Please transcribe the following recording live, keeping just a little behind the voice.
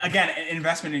Again, an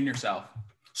investment in yourself.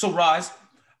 So Roz,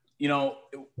 we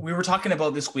were talking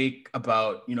about this week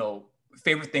about,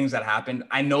 favorite things that happened.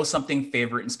 I know something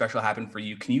favorite and special happened for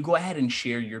you. Can you go ahead and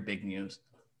share your big news?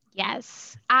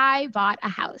 Yes, I bought a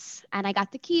house and I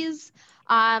got the keys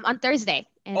on Thursday,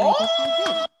 and I just moved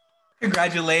in. Oh,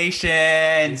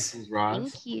 congratulations. Ross.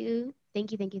 Thank you.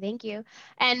 Thank you, thank you, thank you.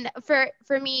 And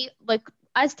for me, like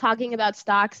us talking about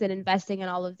stocks and investing and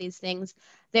all of these things,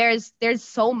 there's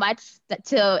so much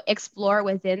to explore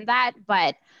within that,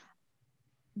 but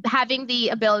having the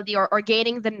ability or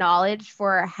gaining the knowledge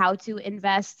for how to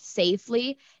invest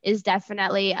safely is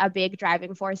definitely a big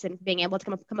driving force in being able to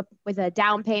come up with a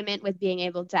down payment, with being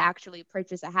able to actually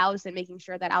purchase a house and making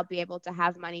sure that I'll be able to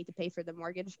have money to pay for the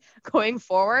mortgage going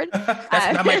forward.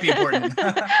 That might be important.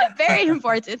 Very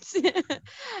important.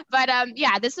 But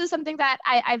yeah, this is something that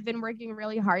I've been working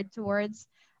really hard towards.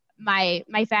 My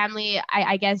family,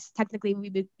 I guess technically we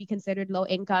would be considered low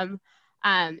income.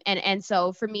 And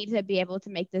so for me to be able to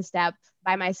make this step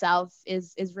by myself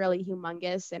is really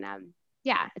humongous. And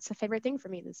yeah, it's a favorite thing for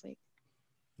me this week.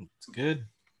 It's good.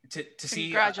 To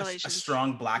see a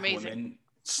strong Black woman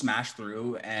smash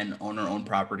through and own her own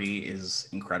property is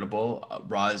incredible.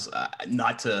 Roz,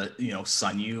 not to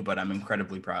sun you, but I'm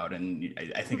incredibly proud, and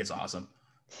I think it's awesome.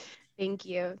 Thank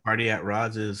you. Party at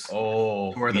Roz's.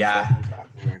 Oh, yeah.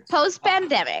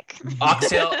 Post-pandemic.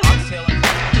 Oxtail.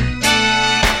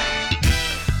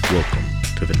 Welcome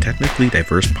to the Technically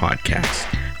Diverse Podcast,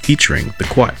 featuring the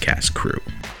Quadcast crew.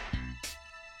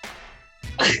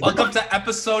 Welcome to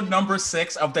episode number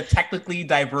 6 of the Technically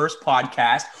Diverse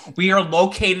Podcast. We are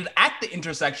located at the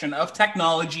intersection of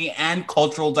technology and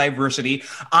cultural diversity.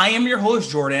 I am your host,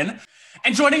 Jordan,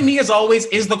 and joining me as always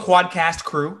is the Quadcast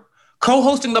crew.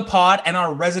 Co-hosting the pod and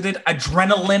our resident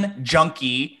adrenaline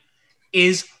junkie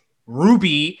is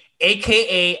Ruby,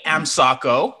 aka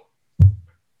Amsako.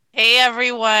 Hey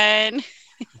everyone.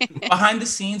 Behind the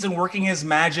scenes and working his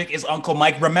magic is Uncle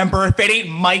Mike. Remember, if it ain't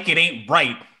Mike, it ain't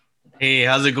right. Hey,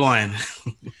 how's it going?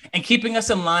 And keeping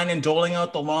us in line and doling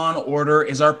out the law and order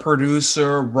is our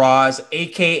producer, Roz,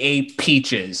 aka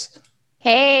Peaches.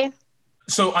 Hey.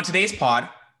 So on today's pod,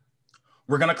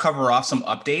 we're going to cover off some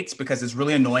updates because it's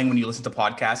really annoying when you listen to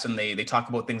podcasts and they talk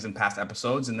about things in past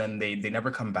episodes and then they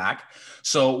never come back.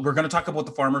 So we're going to talk about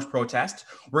the farmers' protest.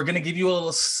 We're going to give you a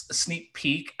little sneak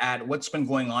peek at what's been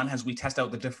going on as we test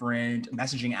out the different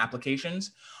messaging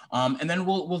applications. And then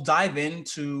we'll dive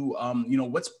into,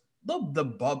 what's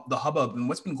the hubbub and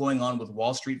what's been going on with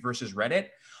Wall Street versus Reddit.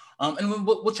 And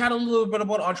we'll chat a little bit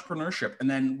about entrepreneurship, and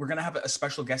then we're going to have a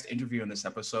special guest interview in this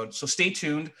episode. So stay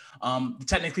tuned. The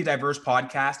Technically Diverse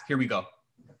Podcast. Here we go.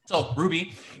 So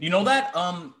Ruby, you know that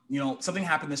something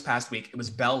happened this past week. It was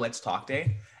Bell Let's Talk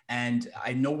Day, and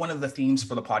I know one of the themes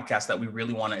for the podcast that we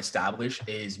really want to establish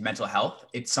is mental health.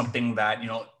 It's something that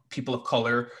people of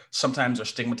color sometimes are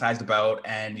stigmatized about,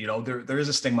 and there is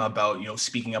a stigma about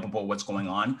speaking up about what's going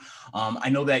on. I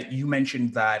know that you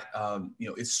mentioned that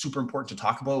it's super important to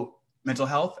talk about mental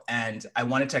health, and I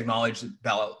wanted to acknowledge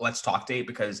Bell Let's Talk Day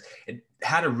because it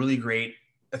had a really great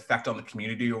effect on the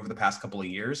community over the past couple of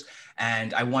years.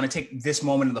 And I want to take this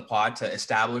moment of the pod to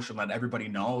establish and let everybody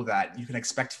know that you can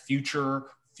expect future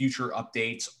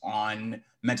updates on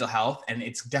mental health, and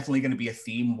it's definitely going to be a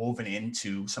theme woven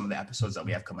into some of the episodes that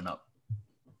we have coming up.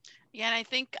 Yeah, and I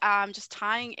think just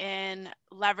tying in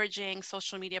leveraging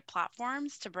social media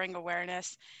platforms to bring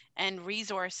awareness and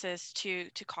resources to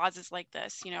causes like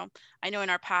this. I know in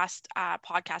our past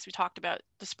podcast we talked about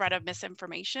the spread of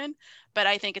misinformation, but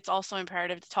I think it's also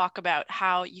imperative to talk about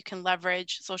how you can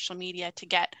leverage social media to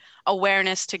get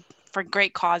awareness for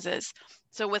great causes.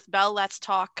 So with Bell Let's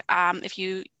Talk, if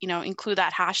you include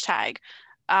that hashtag,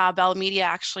 Bell Media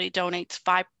actually donates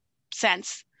 5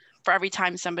 cents for every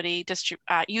time somebody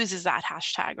uses that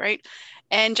hashtag, right?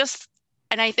 And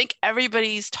I think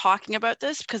everybody's talking about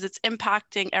this because it's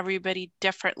impacting everybody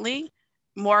differently,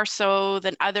 more so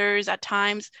than others at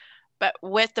times, but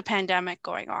with the pandemic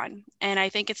going on. And I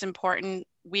think it's important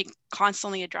we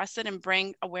constantly address it and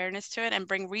bring awareness to it and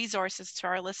bring resources to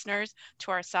our listeners, to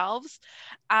ourselves,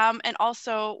 and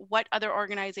also what other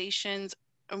organizations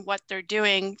and what they're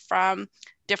doing from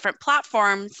different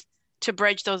platforms to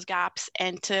bridge those gaps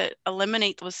and to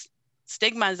eliminate those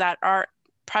stigmas that are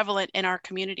prevalent in our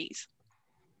communities.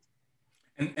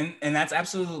 And that's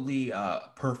absolutely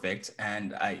perfect.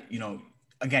 And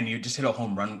again, you just hit a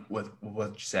home run with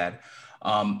what you said.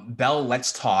 Bell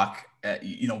Let's Talk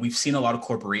we've seen a lot of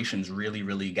corporations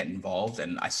really get involved,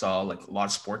 and I saw like a lot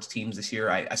of sports teams this year.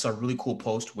 I saw a really cool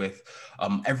post with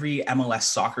every MLS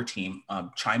soccer team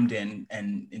chimed in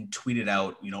and tweeted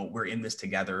out, we're in this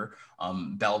together.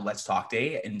 Bell Let's Talk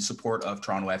Day in support of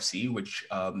Toronto FC, which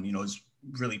is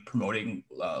really promoting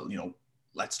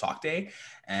Let's Talk Day.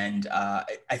 And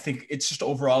I think it's just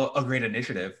overall a great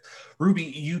initiative. Ruby,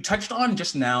 you touched on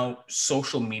just now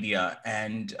social media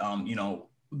and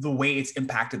the way it's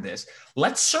impacted this.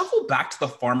 Let's circle back to the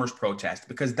farmers' protest,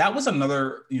 because that was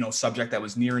another subject that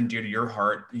was near and dear to your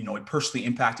heart. It personally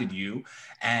impacted you.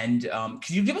 And can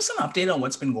you give us an update on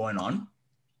what's been going on?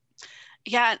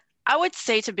 Yeah, I would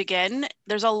say to begin,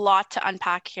 there's a lot to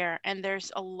unpack here, and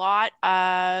there's a lot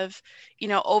of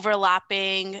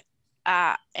overlapping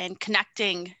and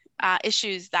connecting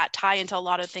issues that tie into a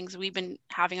lot of things we've been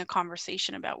having a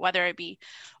conversation about, whether it be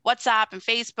WhatsApp and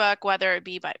Facebook, whether it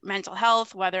be about mental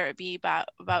health, whether it be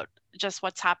about just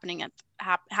what's happened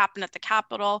at the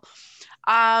Capitol.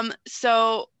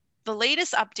 So the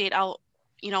latest update I'll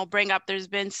bring up, there's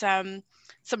been some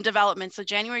developments. So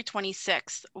January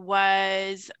 26th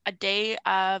was a day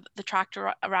of the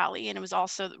tractor rally, and it was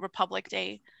also Republic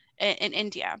Day in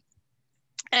India.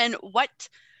 And what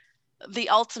the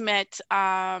ultimate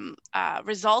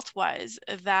result was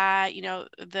that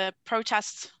the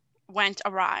protests went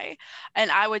awry, and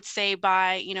I would say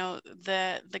by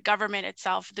the government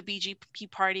itself, the BJP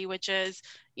party, which is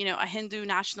a Hindu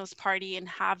nationalist party, and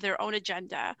have their own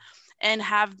agenda, and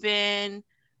have been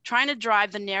trying to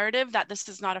drive the narrative that this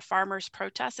is not a farmers'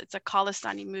 protest, it's a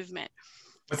Khalistani movement.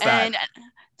 What's that? And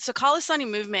so Khalistani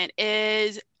movement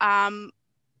is a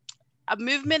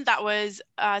movement that was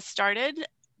started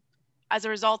as a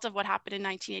result of what happened in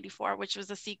 1984, which was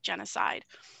the Sikh genocide.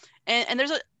 And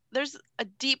there's a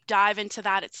deep dive into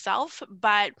that itself,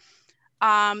 but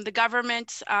the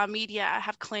government media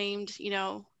have claimed,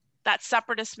 that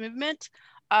separatist movement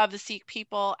of the Sikh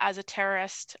people as a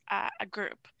terrorist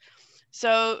group.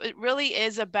 So it really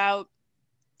is about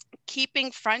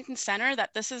keeping front and center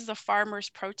that this is the farmers'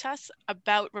 protests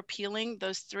about repealing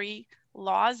those 3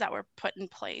 laws that were put in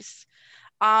place.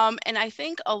 And I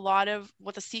think a lot of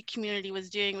what the Sikh community was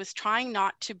doing was trying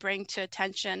not to bring to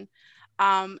attention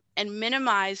and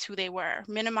minimize who they were,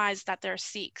 minimize that they're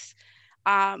Sikhs.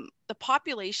 The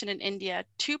population in India,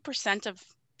 2% of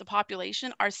the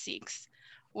population are Sikhs,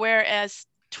 whereas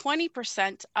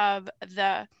 20% of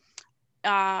the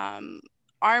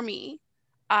army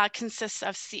consists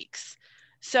of Sikhs.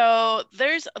 So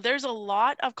there's a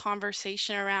lot of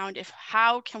conversation around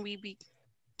how can we be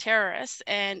terrorists,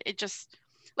 and it just,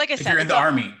 like I said, you're in the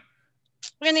army.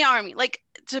 In the army, like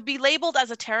to be labeled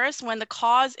as a terrorist when the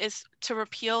cause is to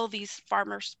repeal these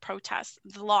farmers' protests,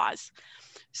 the laws.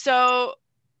 So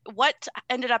what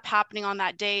ended up happening on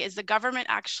that day is the government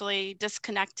actually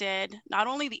disconnected not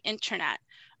only the internet,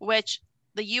 which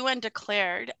the UN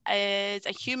declared is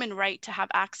a human right to have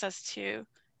access to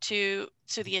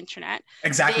the internet.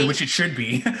 Exactly, which it should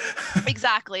be.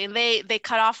 Exactly. And they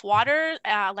cut off water,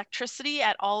 electricity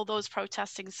at all those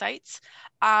protesting sites.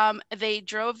 They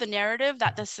drove the narrative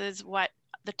that this is what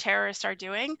the terrorists are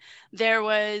doing. There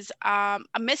was a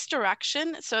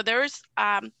misdirection. So there's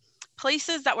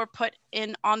places that were put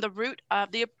in on the route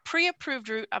of the pre-approved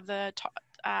route of the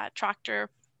tractor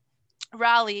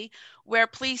rally where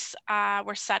police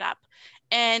were set up.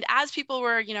 And as people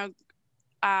were,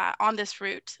 on this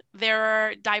route, there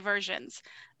are diversions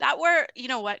that were,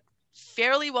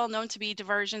 fairly well known to be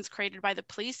diversions created by the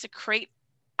police to create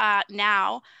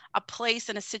now a place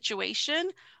and a situation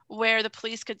where the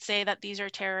police could say that these are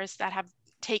terrorists that have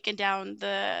taken down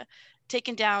the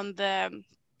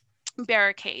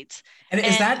barricades. And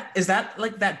is that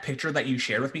like that picture that you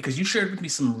shared with me? Because you shared with me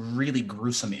some really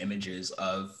gruesome images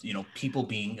of, people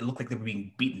it looked like they were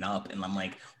being beaten up. And I'm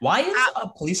like, why is a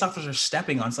police officer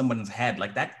stepping on someone's head?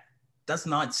 Like that does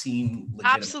not seem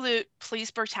legitimate. Absolute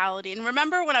police brutality. And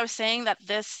remember when I was saying that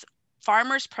this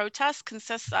farmers' protest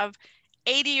consists of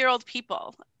 80-year-old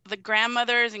people, the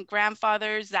grandmothers and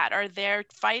grandfathers that are there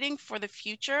fighting for the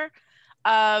future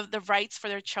of the rights for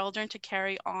their children to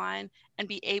carry on and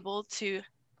be able to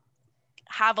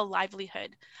have a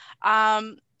livelihood.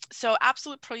 So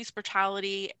absolute police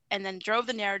brutality, and then drove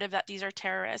the narrative that these are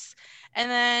terrorists. And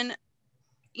then,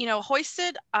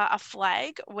 hoisted a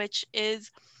flag, which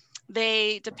is,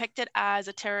 they depict it as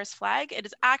a terrorist flag. It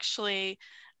is actually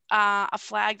a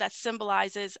flag that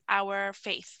symbolizes our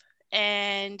faith.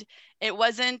 And it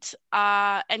wasn't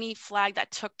any flag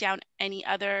that took down any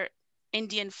other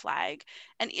Indian flag.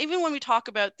 And even when we talk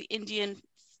about the Indian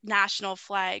national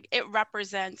flag, it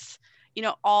represents,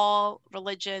 all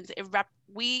religions.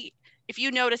 If if you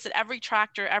notice that every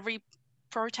tractor, every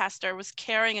protester was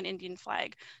carrying an Indian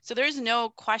flag. So there's no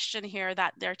question here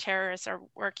that their terrorists are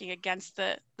working against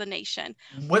the nation.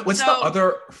 What's the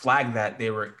other flag that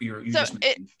you just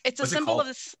mentioned? It's a symbol of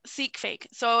the Sikh faith.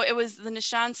 So it was the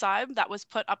Nishan Sahib that was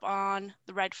put up on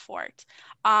the Red Fort.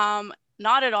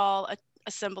 Not at all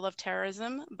a symbol of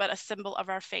terrorism, but a symbol of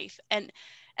our faith. And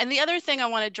the other thing I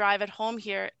want to drive at home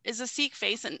here is the Sikh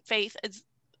faith, and faith is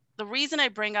the reason I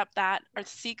bring up that our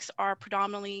Sikhs are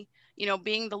predominantly,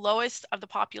 being the lowest of the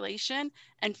population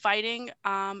and fighting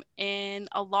in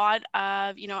a lot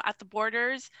of, at the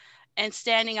borders and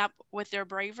standing up with their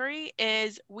bravery,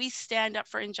 is we stand up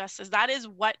for injustice. That is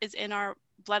what is in our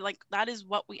blood. Like, that is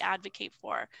what we advocate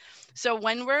for. So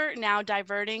when we're now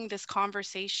diverting this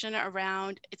conversation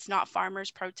around, it's not farmers'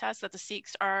 protests, that the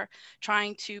Sikhs are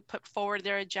trying to put forward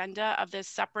their agenda of this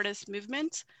separatist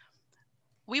movement,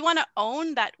 we want to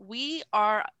own that we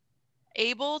are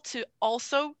able to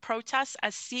also protest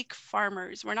as Sikh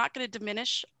farmers. We're not going to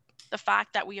diminish the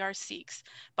fact that we are Sikhs,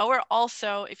 but we're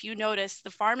also, if you notice, the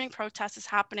farming protest is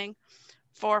happening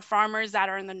for farmers that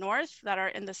are in the north, that are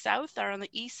in the south, that are in the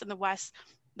east and the west,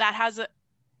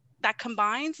 that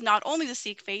combines not only the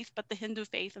Sikh faith, but the Hindu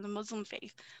faith and the Muslim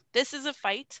faith. This is a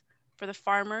fight for the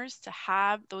farmers to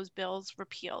have those bills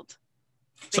repealed.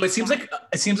 So it seems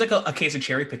like a case of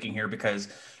cherry picking here, because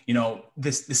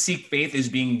the Sikh faith is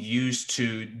being used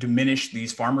to diminish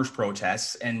these farmers'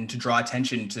 protests and to draw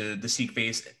attention to the Sikh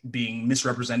faith being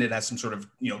misrepresented as some sort of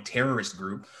terrorist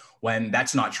group, when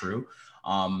that's not true,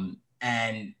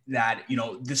 and that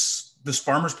this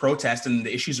farmers' protest and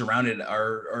the issues around it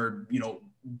are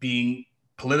being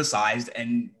politicized,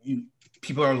 and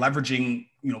people are leveraging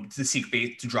the Sikh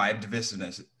faith to drive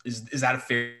divisiveness. Is that a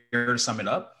fair to sum it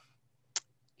up?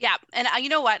 Yeah, and you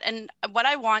know what? And what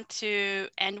I want to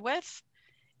end with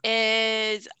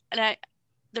is,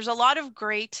 there's a lot of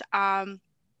great,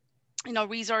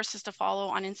 resources to follow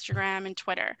on Instagram and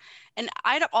Twitter. And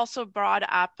I'd also brought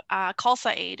up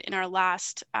Khalsa Aid in our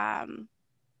last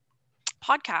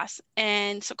podcast.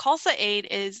 And so Khalsa Aid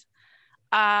is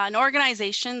an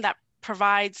organization that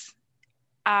provides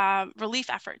relief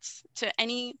efforts to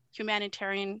any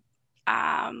humanitarian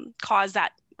cause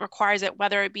that requires it,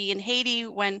 whether it be in Haiti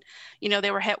when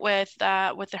they were hit with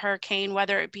the hurricane,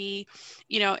 whether it be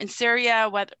in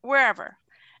Syria, wherever.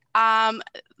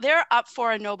 They're up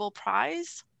for a Nobel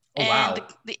Prize. Oh, and wow.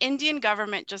 the Indian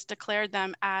government just declared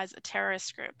them as a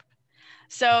terrorist group.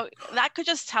 So that could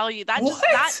just tell you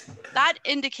that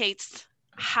indicates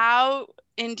how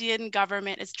Indian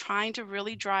government is trying to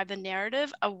really drive the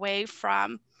narrative away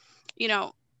from,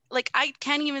 I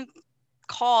can't even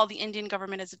call the Indian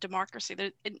government as a democracy.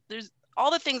 There's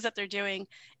all the things that they're doing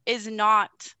is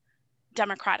not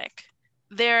democratic.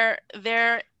 They're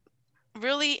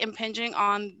really impinging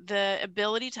on the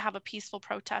ability to have a peaceful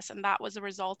protest, and that was a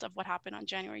result of what happened on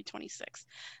January 26th.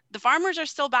 The farmers are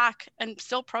still back and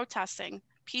still protesting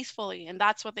peacefully, and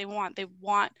that's what they want. They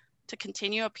want to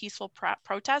continue a peaceful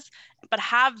protest, but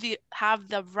have the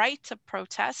right to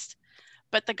protest.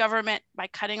 But the government, by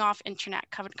cutting off internet,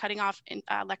 cutting off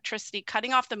electricity,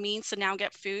 cutting off the means to now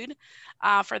get food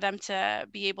for them to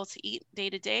be able to eat day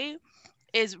to day,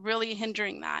 is really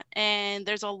hindering that. And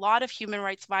there's a lot of human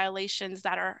rights violations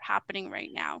that are happening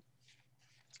right now.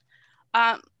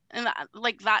 And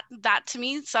that to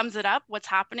me sums it up, what's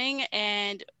happening.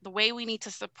 And the way we need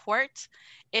to support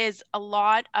is a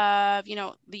lot of,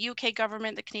 the UK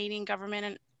government, the Canadian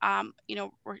government, and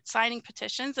we're signing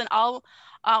petitions, and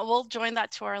we'll join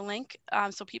that to our link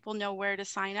so people know where to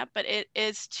sign up. But it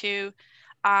is to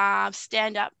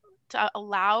stand up to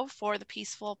allow for the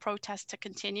peaceful protest to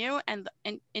continue, and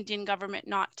the Indian government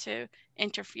not to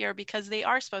interfere, because they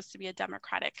are supposed to be a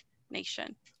democratic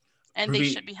nation, and they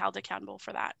should be held accountable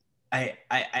for that.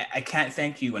 I can't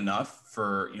thank you enough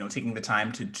for taking the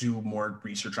time to do more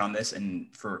research on this and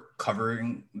for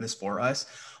covering this for us.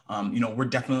 We're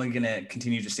definitely going to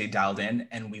continue to stay dialed in,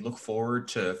 and we look forward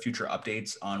to future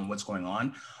updates on what's going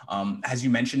on. As you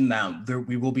mentioned,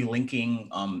 we will be linking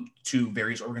to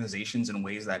various organizations and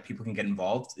ways that people can get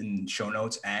involved in show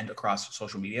notes and across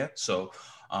social media. So,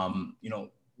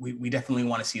 we definitely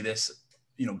want to see this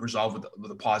resolved with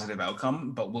a positive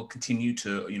outcome, but we'll continue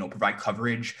to, provide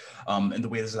coverage in the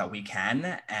ways that we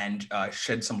can, and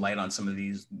shed some light on some of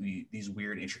these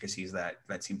weird intricacies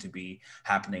that seem to be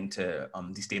happening to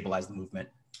destabilize the movement.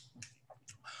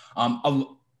 A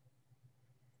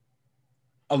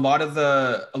lot of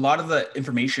the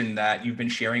information that you've been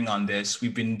sharing on this,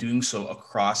 we've been doing so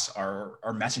across our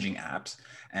messaging apps,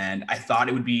 and I thought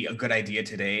it would be a good idea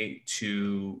today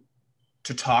to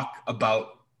talk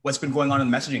about what's been going on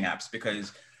in the messaging apps,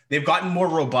 because they've gotten more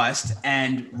robust,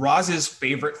 and Roz's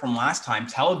favorite from last time,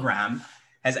 Telegram,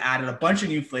 has added a bunch of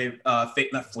new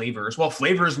flavors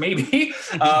maybe,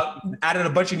 added a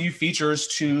bunch of new features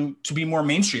to be more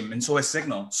mainstream, and so has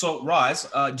Signal. So Roz,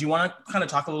 do you want to kind of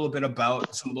talk a little bit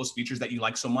about some of those features that you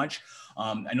like so much?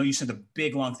 I know you sent a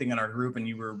big long thing in our group and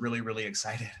you were really, really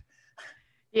excited.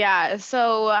 Yeah,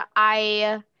 so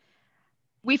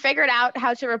we figured out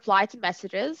how to reply to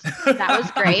messages. That was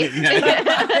great.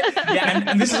 Yeah,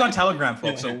 and this is on Telegram,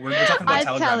 folks. So we're talking about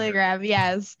on Telegram,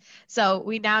 yes. So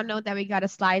we now know that we got to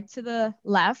slide to the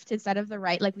left instead of the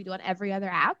right, like we do on every other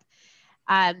app.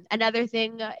 Another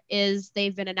thing is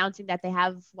they've been announcing that they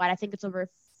have I think it's over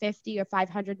 50 or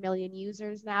 500 million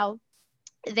users now.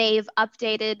 They've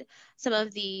updated some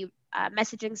of the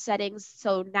messaging settings.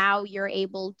 So now you're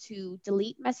able to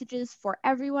delete messages for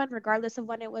everyone, regardless of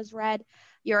when it was read.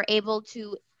 You're able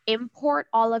to import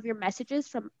all of your messages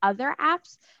from other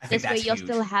apps. This way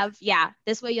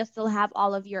you'll still have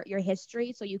all of your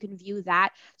history, so you can view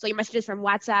that. So your messages from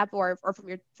WhatsApp or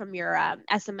from your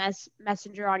SMS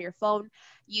messenger on your phone,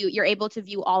 you're able to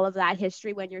view all of that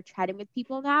history when you're chatting with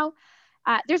people now.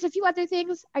 There's a few other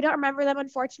things. I don't remember them,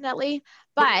 unfortunately,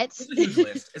 but it's a huge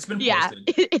list. It's been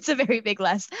posted. Yeah, it's a very big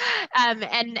list.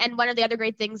 And one of the other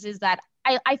great things is that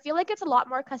I feel like it's a lot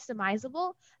more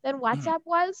customizable than WhatsApp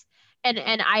was.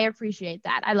 And I appreciate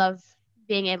that. I love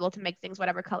being able to make things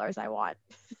whatever colors I want.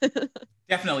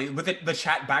 Definitely. With it, the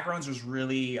chat backgrounds was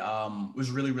really,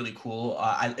 really cool.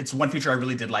 It's one feature I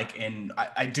really did like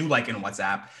I do like in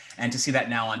WhatsApp, and to see that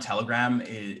now on Telegram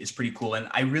is pretty cool. And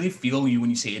I really feel when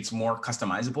you say it's more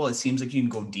customizable, it seems like you can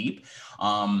go deep.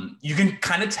 You can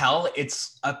kind of tell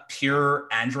it's a pure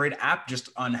Android app just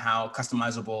on how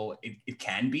customizable it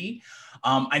can be.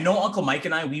 I know Uncle Mike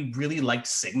and we really liked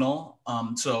Signal.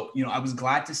 So, I was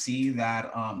glad to see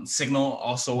that Signal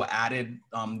also added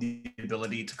the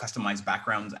ability to customize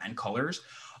backgrounds and colors.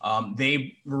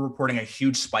 They were reporting a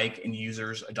huge spike in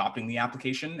users adopting the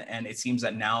application, and it seems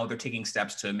that now they're taking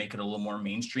steps to make it a little more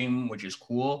mainstream, which is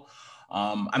cool.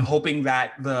 I'm hoping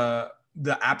that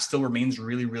the app still remains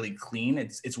really, really clean.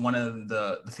 It's one of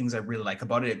the things I really like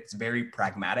about it. It's very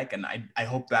pragmatic, and I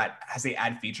hope that as they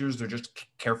add features, they're just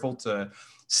careful to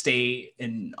stay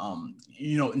in,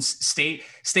 and stay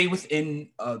within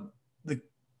the.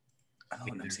 I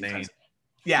don't know.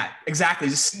 Yeah, exactly.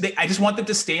 I just want them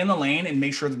to stay in the lane and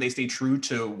make sure that they stay true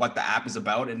to what the app is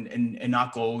about, and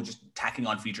not go just tacking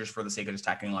on features for the sake of just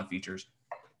tacking on features.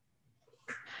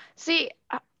 See,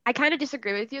 I kind of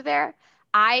disagree with you there.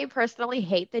 I personally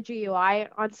hate the GUI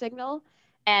on Signal,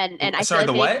 and I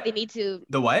feel like they need to.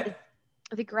 The what?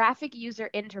 The graphic user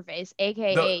interface,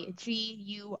 aka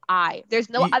GUI. There's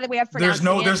no other way of pronouncing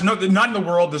it. There's no, not in the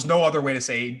world. There's no other way to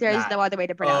say. There's no other way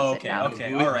to pronounce it. No.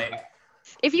 Okay, all right.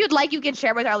 If you'd like, you can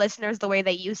share with our listeners the way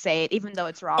that you say it, even though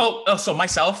it's wrong. So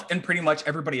myself and pretty much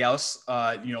everybody else,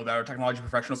 that are technology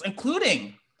professionals,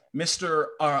 including Mr.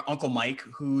 Uncle Mike,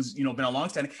 who's been a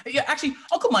long-standing. Yeah, actually,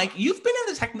 Uncle Mike, you've been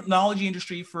in the technology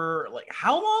industry for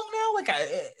how long now?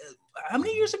 How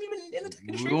many years have you been in the tech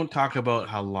industry? We won't talk about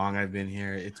how long I've been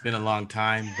here. It's been a long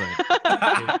time,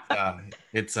 but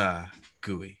it's a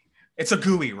GUI. It's a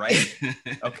GUI, right?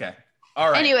 Okay.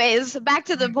 All right. Anyways, back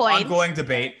to the point. Ongoing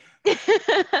debate.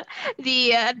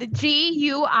 The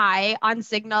GUI on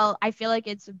Signal, I feel like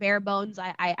it's bare bones.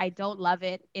 I don't love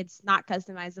it. It's not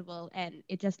customizable, and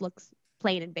it just looks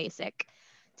plain and basic.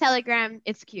 Telegram,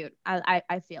 it's cute.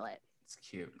 I feel it. It's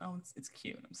cute. Oh, it's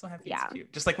cute. I'm so happy it's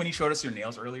cute. Just like when you showed us your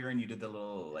nails earlier and you did the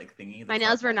little thingy. My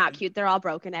nails were not cute. They're all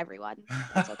broken, everyone.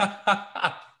 Okay.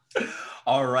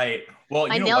 All right. Well,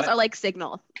 my nails are like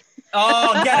Signal.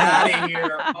 Oh, get out of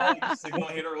here. Oh, you Signal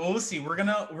hater. Well, we'll see. We're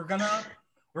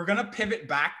gonna pivot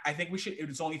back. I think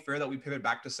it's only fair that we pivot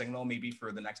back to Signal maybe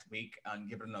for the next week and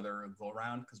give it another go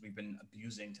around, because we've been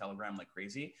abusing Telegram like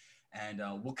crazy. And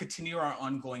we'll continue our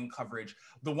ongoing coverage.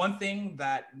 The one thing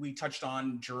that we touched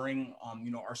on during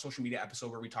our social media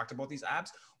episode where we talked about these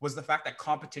apps was the fact that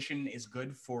competition is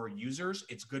good for users.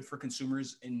 It's good for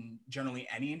consumers in generally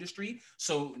any industry.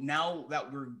 So now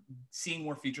that we're seeing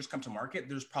more features come to market,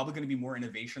 there's probably going to be more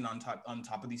innovation on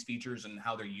top of these features and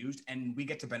how they're used, and we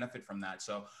get to benefit from that.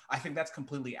 So I think that's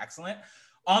completely excellent.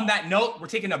 On that note, we're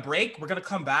taking a break. We're going to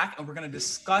come back and we're going to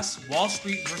discuss Wall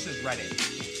Street versus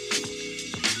Reddit.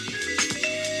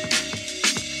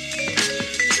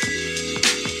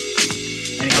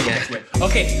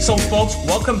 Okay, so folks,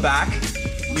 welcome back.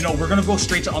 We're gonna go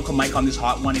straight to Uncle Mike on this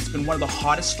hot one. It's been one of the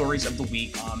hottest stories of the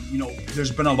week.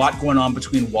 There's been a lot going on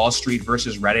between Wall Street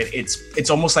versus Reddit. It's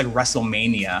almost like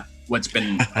WrestleMania, what's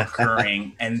been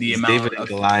occurring, and the amount David and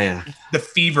Goliath. The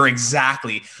fever,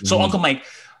 exactly. So Uncle Mike,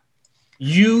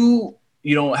 you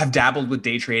have dabbled with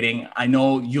day trading. I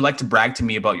know you like to brag to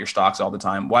me about your stocks all the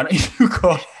time. Why don't you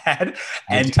go ahead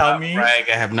and tell me? Brag.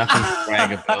 I have nothing to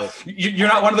brag about. You're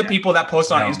not one of the people that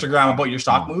post on Instagram about your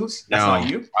stock moves? That's not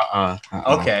you?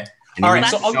 Okay. All right.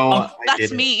 So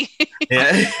that's me.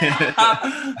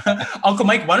 Uncle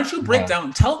Mike, why don't you break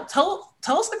down, tell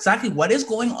us exactly what is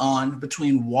going on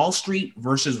between Wall Street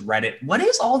versus Reddit. What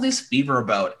is all this fever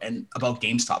about and about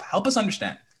GameStop? Help us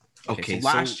understand. Okay, so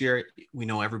last year, we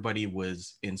know everybody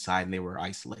was inside and they were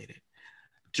isolated.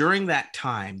 During that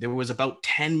time, there was about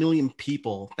 10 million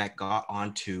people that got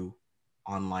onto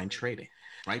online trading,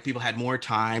 right? People had more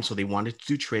time, so they wanted to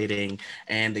do trading,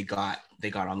 and they got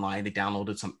online. They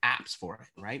downloaded some apps for it,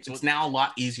 right? So it's now a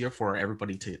lot easier for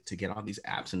everybody to get on these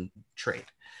apps and trade.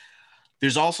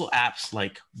 There's also apps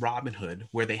like Robinhood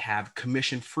where they have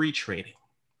commission-free trading.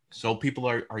 So people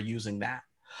are using that.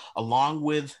 Along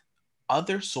with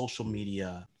other social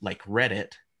media like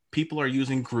Reddit, people are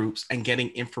using groups and getting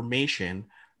information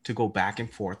to go back and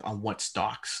forth on what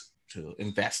stocks to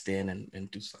invest in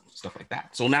and do stuff like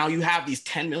that. So now you have these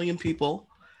 10 million people,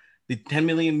 the 10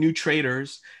 million new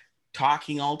traders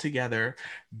talking all together,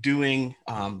 doing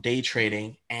day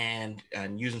trading and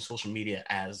using social media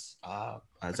as a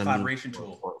collaboration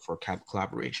tool for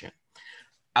collaboration.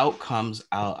 Out comes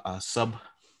a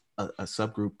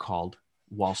subgroup called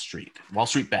Wall Street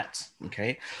Bets.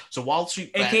 Okay. So Wall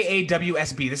Street Bets, AKA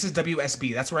WSB. This is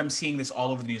WSB. That's where I'm seeing this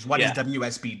all over the news. What is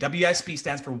WSB? WSB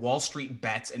stands for Wall Street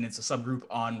Bets, and it's a subgroup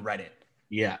on Reddit.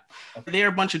 Yeah. They're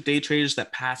a bunch of day traders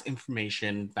that pass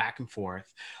information back and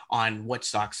forth on what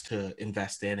stocks to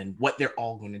invest in and what they're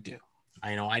all going to do.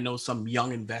 I know some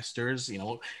young investors,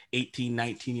 18,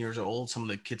 19 years old, some of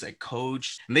the kids I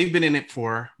coach, and they've been in it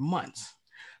for months.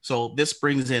 So this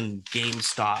brings in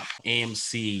GameStop,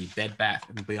 AMC, Bed Bath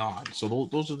 & Beyond. So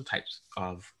those are the types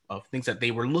of things that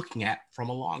they were looking at from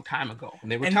a long time ago.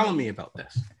 And they were telling me about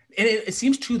this. And it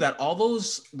seems too that all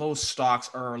those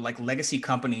stocks are like legacy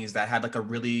companies that had like a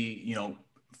really,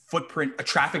 footprint, a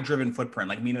traffic driven footprint,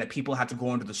 like meaning that people had to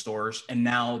go into the stores. And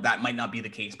now that might not be the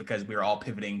case because we're all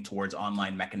pivoting towards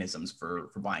online mechanisms for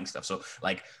buying stuff. So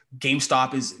like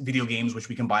GameStop is video games, which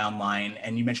we can buy online.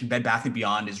 And you mentioned Bed Bath &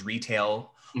 Beyond is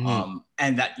retail. Mm-hmm.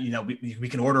 And that, we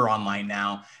can order online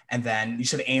now. And then you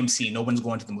said AMC, no one's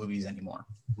going to the movies anymore.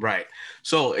 Right.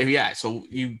 So so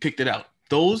you picked it out.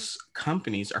 Those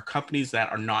companies are companies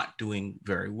that are not doing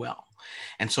very well.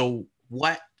 And so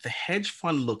what the hedge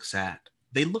fund looks at,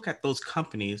 they look at those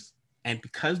companies, and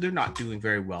because they're not doing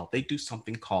very well, they do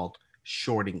something called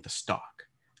shorting the stock.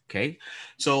 Okay.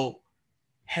 So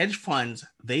hedge funds,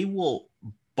 they will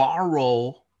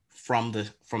borrow from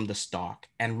the stock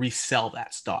and resell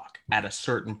that stock at a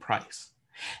certain price.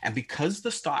 And because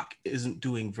the stock isn't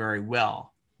doing very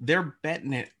well, they're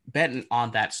betting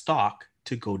on that stock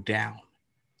to go down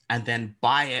and then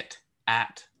buy it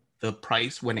at the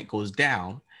price when it goes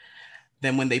down.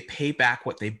 Then when they pay back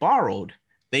what they borrowed,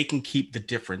 they can keep the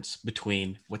difference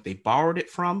between what they borrowed it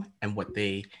from and when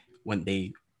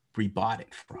they rebought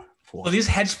it for. So these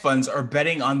hedge funds are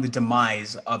betting on the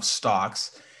demise of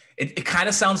stocks. It kind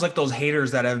of sounds like those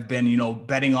haters that have been,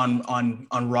 betting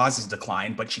on Roz's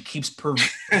decline, but she keeps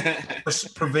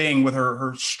purveying with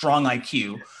her strong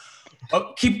IQ.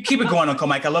 Oh, keep it going, Uncle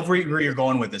Mike. I love where you're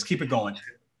going with this. Keep it going.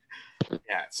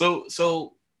 Yeah.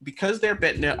 So because they're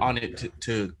betting on it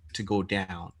to go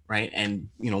down, right, and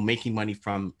making money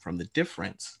from the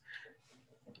difference,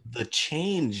 the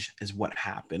change is what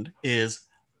happened is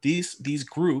these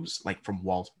groups like from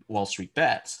Wall Street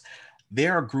Bets,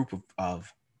 they're a group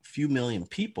of few million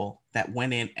people that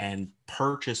went in and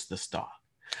purchased the stock.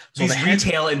 So these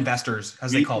retail investors,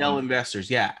 as they call them. Retail investors,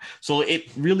 yeah. So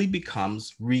it really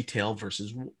becomes retail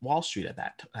versus Wall Street at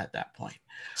that point.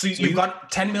 So you've got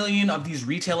 10 million of these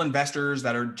retail investors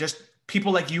that are just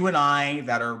people like you and I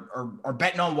that are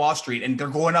betting on Wall Street, and they're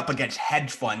going up against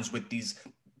hedge funds with these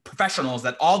professionals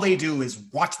that all they do is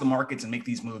watch the markets and make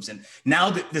these moves. And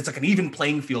now it's like an even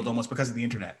playing field almost because of the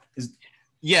internet.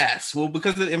 Yes, well,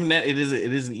 because of the internet, it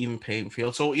is an even playing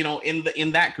field. So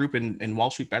in that group in Wall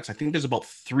Street Bets, I think there's about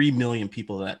 3 million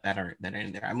people that are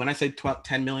in there. And when I say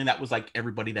 10 million, that was like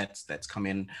everybody that's come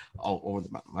in all over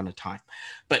the amount of time.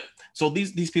 But so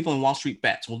these people in Wall Street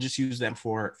Bets, we'll just use them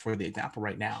for the example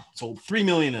right now. So 3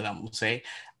 million of them, we'll say,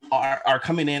 are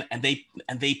coming in and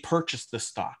they purchase the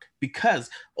stock because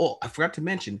I forgot to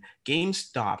mention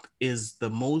GameStop is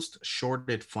the most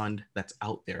shorted fund that's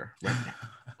out there right now.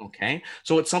 Okay,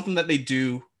 so it's something that they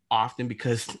do often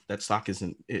because that stock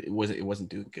it wasn't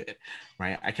doing good,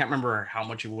 right? I can't remember how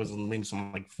much it was, maybe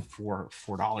something like $4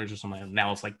 or something.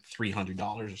 Now it's like $300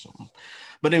 or something.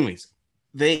 But anyways,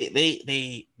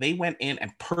 they went in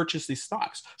and purchased these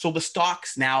stocks. So the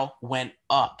stocks now went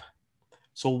up.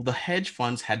 So the hedge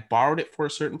funds had borrowed it for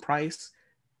a certain price,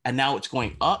 and now it's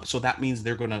going up. So that means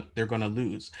they're gonna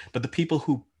lose. But the people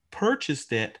who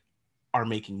purchased it are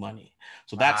making money.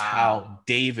 So that's how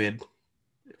David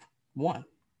won.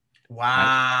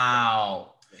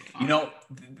 Wow. You know,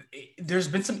 there's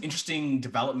been some interesting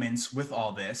developments with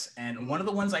all this. And one of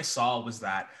the ones I saw was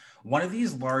that one of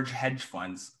these large hedge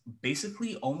funds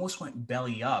basically almost went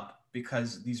belly up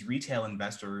because these retail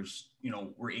investors, you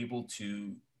know, were able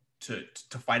to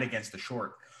fight against the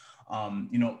short.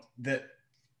 You know, the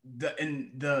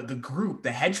group,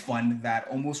 the hedge fund that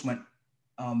almost went,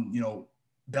 you know,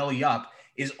 belly up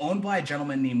is owned by a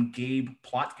gentleman named Gabe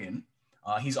Plotkin.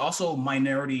 He's also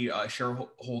minority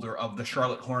shareholder of the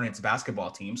Charlotte Hornets basketball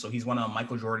team. So he's one of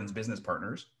Michael Jordan's business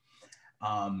partners.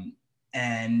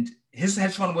 And his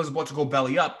hedge fund was about to go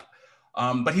belly up,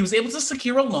 but he was able to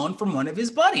secure a loan from one of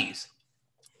his buddies.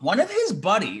 One of his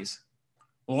buddies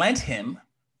lent him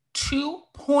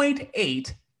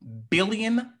 $2.8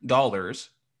 billion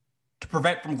to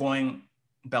prevent from going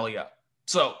belly up.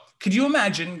 So could you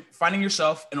imagine finding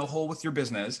yourself in a hole with your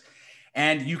business,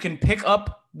 and you can pick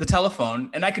up the telephone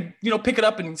and I could, you know, pick it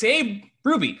up and say, hey,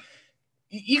 Ruby,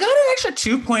 you got an extra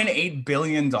 $2.8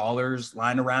 billion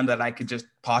lying around that I could just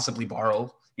possibly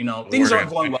borrow. You know, things aren't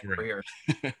going well over here.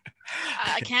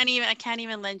 I can't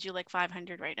even lend you like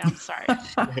 500 right now. I'm sorry.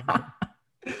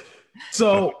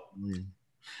 So,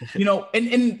 you know,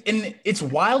 and it's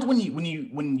wild when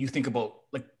you think about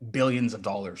like billions of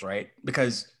dollars, right?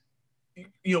 Because,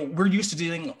 you know, we're used to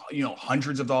dealing, you know,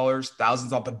 hundreds of dollars,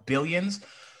 thousands of, but billions.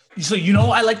 So, you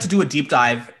know, I like to do a deep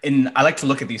dive and I like to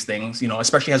look at these things, you know,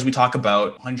 especially as we talk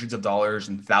about hundreds of dollars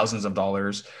and thousands of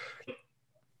dollars.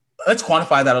 Let's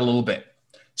quantify that a little bit.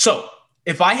 So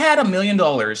if I had $1 million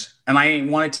and I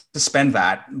wanted to spend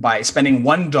that by spending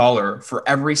 $1 for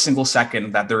every single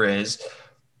second that there is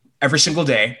every single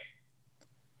day,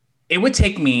 it would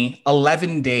take me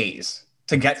 11 days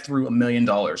to get through $1 million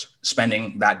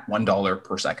spending that $1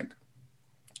 per second.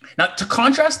 Now, to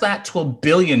contrast that to $1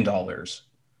 billion,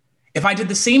 if I did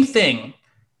the same thing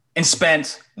and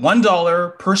spent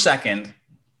 $1 per second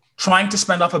trying to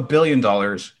spend off $1 billion,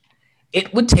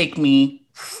 it would take me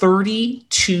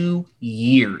 32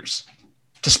 years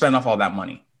to spend off all that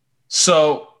money.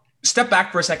 So step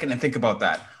back for a second and think about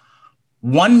that.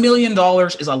 $1 million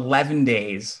is 11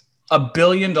 days. $1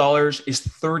 billion is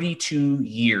 32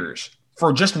 years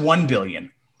for just 1 billion.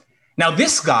 Now,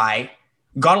 this guy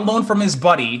got a loan from his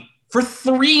buddy for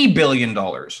 $3 billion.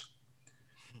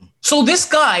 So this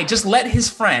guy just let his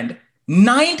friend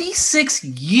 96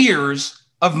 years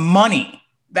of money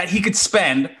that he could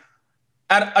spend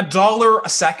at $1 a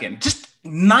second. Just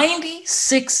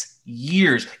 96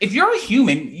 years. If you're a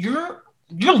human, you're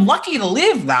lucky to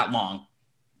live that long.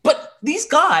 But these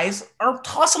guys are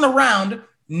tossing around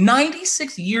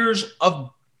 96 years of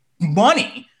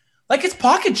money like it's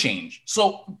pocket change.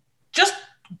 So just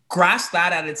grasp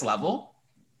that at its level.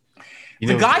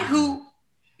 The guy who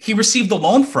he received the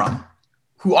loan from,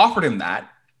 who offered him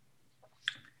that,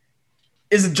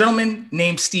 is a gentleman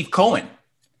named Steve Cohen.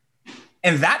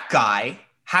 And that guy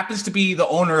happens to be the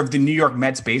owner of the New York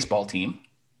Mets baseball team.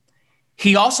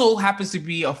 He also happens to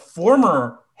be a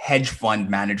former hedge fund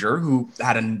manager who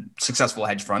had a successful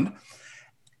hedge fund.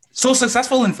 So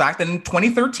successful, in fact, that in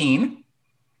 2013,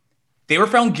 they were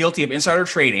found guilty of insider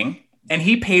trading, and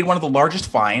he paid one of the largest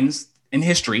fines in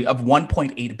history of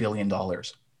 $1.8 billion.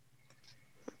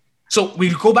 So we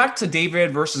go back to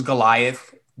David versus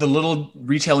Goliath, the little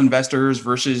retail investors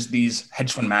versus these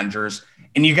hedge fund managers,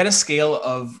 and you get a scale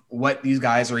of what these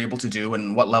guys are able to do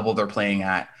and what level they're playing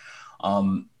at.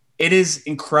 It is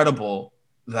incredible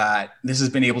that this has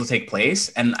been able to take place.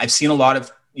 And I've seen a lot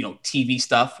of, you know, TV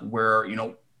stuff where, you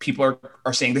know, people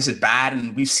are saying this is bad.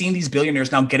 And we've seen these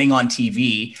billionaires now getting on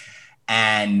TV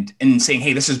and saying,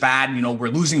 hey, this is bad. You know,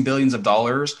 we're losing billions of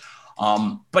dollars.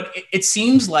 But it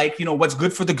seems like, you know, what's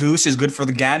good for the goose is good for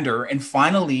the gander. And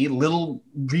finally, little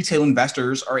retail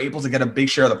investors are able to get a big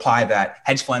share of the pie that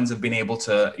hedge funds have been able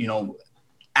to, you know,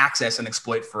 access and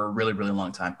exploit for a really, really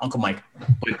long time. Uncle Mike.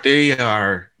 But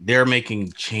they're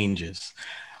making changes.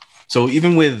 So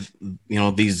even with, you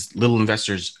know, these little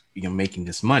investors, you know, making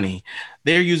this money,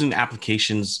 they're using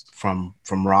applications from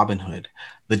Robinhood.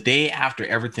 The day after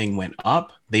everything went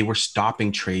up, they were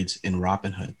stopping trades in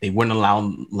Robinhood. They weren't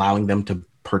allowing them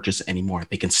purchase anymore.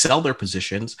 They can sell their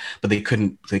positions, but they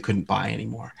couldn't buy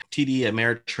anymore. TD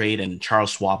Ameritrade and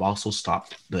Charles Schwab also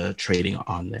stopped the trading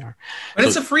on there. But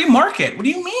it's a free market. What do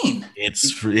you mean?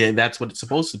 It's free, that's what it's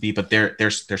supposed to be, but they're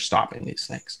stopping these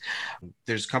things.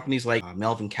 There's companies like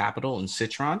Melvin Capital and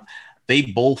Citron. They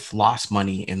both lost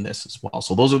money in this as well.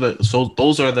 So those are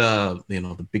the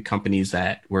the big companies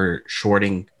that were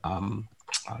shorting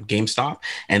GameStop,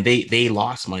 and they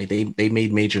lost money. They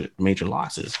made major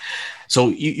losses. So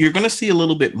you're going to see a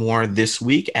little bit more this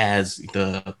week as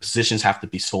the positions have to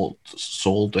be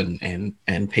sold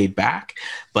and paid back,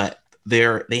 but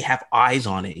they have eyes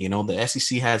on it. The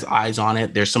SEC has eyes on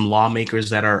it. There's some lawmakers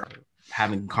that are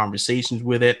having conversations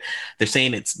with it. They're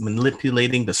saying it's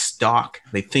manipulating the stock.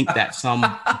 They think that some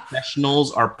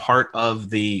professionals are part of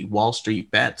the Wall Street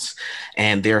bets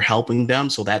and they're helping them.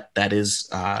 So that is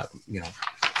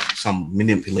some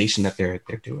manipulation that they're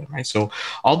doing, right? So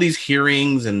all these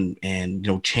hearings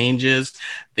and changes,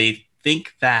 they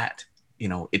think that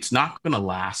it's not going to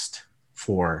last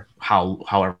for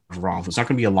however long. It's not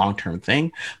going to be a long-term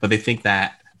thing, but they think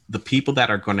that the people that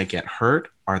are going to get hurt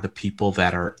are the people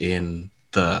that are in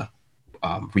the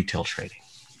retail trading.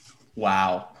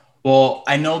 Wow. Well,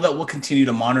 I know that we'll continue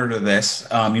to monitor this.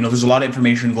 There's a lot of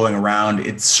information going around.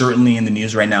 It's certainly in the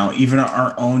news right now. Even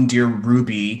our own dear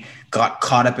Ruby got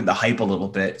caught up in the hype a little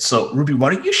bit. So Ruby,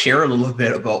 why don't you share a little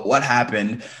bit about what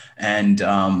happened? And,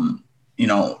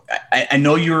 I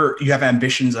know you have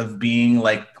ambitions of being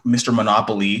like Mr.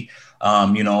 Monopoly,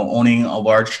 owning a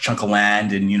large chunk of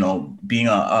land and, being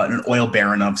an oil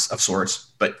baron of sorts.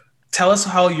 But tell us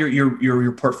how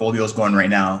your portfolio is going right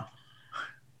now.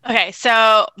 Okay,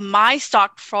 so my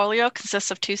stock portfolio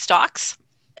consists of 2 stocks.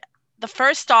 The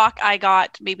first stock I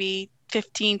got maybe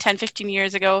 15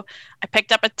 years ago. I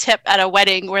picked up a tip at a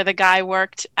wedding where the guy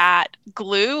worked at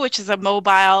Glue, which is a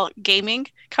mobile gaming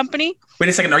company. Wait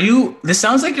a second. This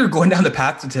sounds like you're going down the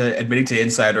path to admitting to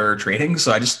insider trading.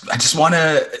 So I just want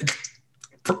to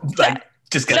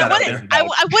just get that out there.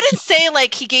 I wouldn't say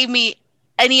like he gave me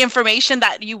any information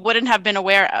that you wouldn't have been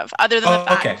aware of, other than the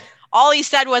fact. Okay. All he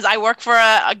said was, I work for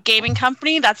a gaming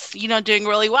company that's, doing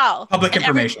really well. Public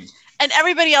information. And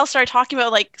everybody else started talking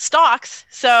about like stocks.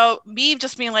 So me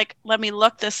just being like, let me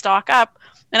look this stock up.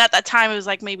 And at that time it was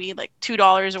like maybe like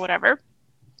 $2 or whatever.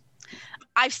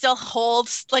 I still hold,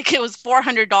 like it was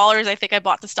 $400 I think I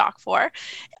bought the stock for.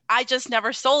 I just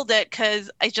never sold it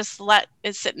because I just let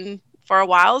it sit in for a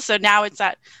while. So now it's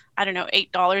at, I don't know,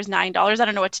 $8, $9. I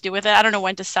don't know what to do with it. I don't know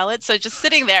when to sell it. So it's just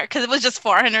sitting there because it was just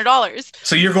 $400.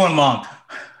 So you're going long.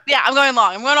 Yeah, I'm going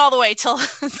long. I'm going all the way till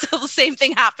the same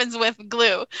thing happens with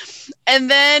Glue. And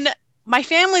then my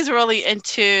family's really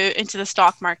into the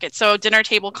stock market. So dinner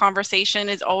table conversation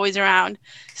is always around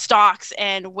stocks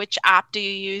and which app do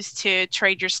you use to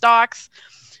trade your stocks.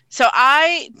 So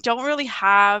I don't really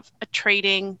have a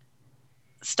trading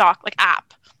stock like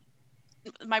app.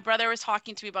 My brother was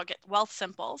talking to me about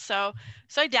Wealthsimple. So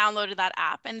I downloaded that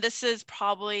app, and this is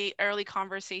probably early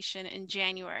conversation in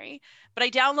January, but I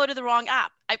downloaded the wrong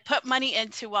app. I put money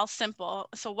into Wealthsimple.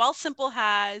 So Wealthsimple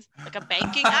has like a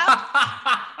banking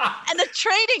app and a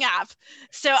trading app.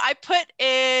 So I put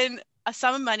in a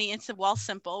sum of money into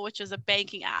Wealthsimple, which is a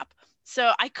banking app.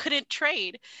 So I couldn't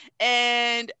trade.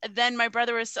 And then my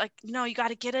brother was like, no, you got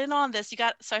to get in on this.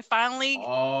 So I finally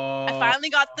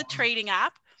got the trading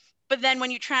app. But then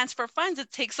when you transfer funds,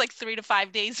 it takes like 3 to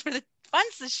 5 days for the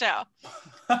funds to show.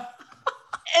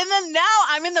 And then now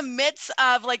I'm in the midst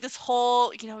of like this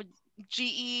whole,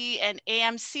 GE and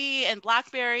AMC and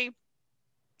BlackBerry.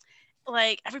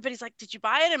 Like everybody's like, did you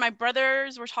buy it? And my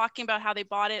brothers were talking about how they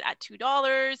bought it at $2,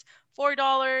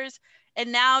 $4.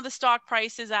 And now the stock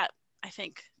price is at, I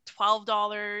think, $12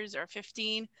 or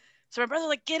 $15. So my brother's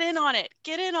like, get in on it.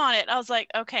 I was like,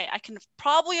 okay, I can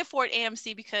probably afford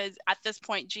AMC because at this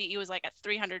point, GE was like at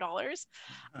 $300.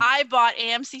 I bought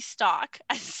AMC stock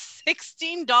at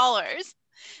 $16.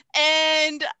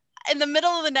 And in the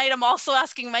middle of the night, I'm also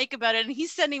asking Mike about it, and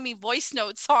he's sending me voice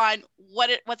notes on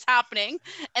what's happening.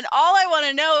 And all I want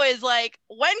to know is like,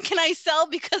 when can I sell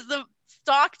because the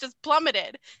stock just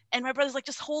plummeted? And my brother's like,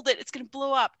 just hold it, it's gonna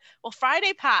blow up. Well,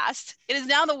 Friday passed, it is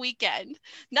now the weekend,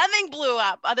 nothing blew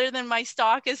up other than my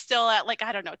stock is still at like,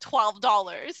 I don't know,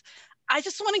 $12. I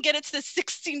just want to get it to the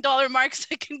 $16 mark so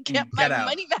I can get my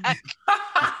money back.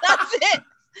 That's it.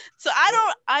 So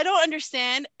I don't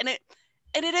understand, and it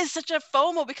is such a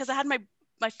FOMO because I had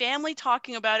my family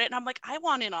talking about it, and I'm like, I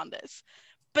want in on this.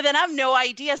 But then I have no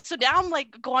idea. So now I'm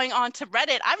like going on to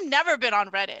Reddit. I've never been on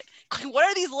Reddit. What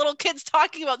are these little kids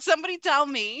talking about? Somebody tell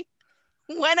me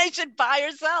when I should buy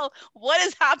or sell. What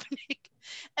is happening?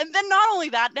 And then not only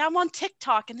that, now I'm on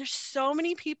TikTok and there's so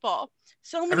many people,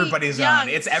 Everybody's on.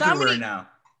 It's everywhere now.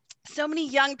 So many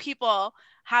young people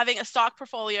having a stock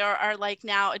portfolio are like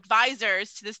now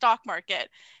advisors to the stock market.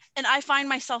 And I find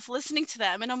myself listening to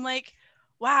them and I'm like,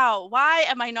 wow, why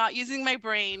am I not using my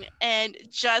brain and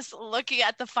just looking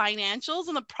at the financials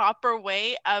and the proper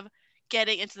way of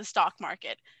getting into the stock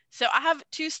market? So I have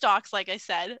 2 stocks, like I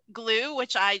said, Glue,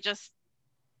 which I just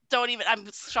I'm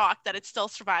shocked that it's still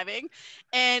surviving,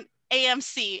 and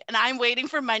AMC. And I'm waiting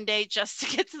for Monday just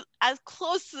to get as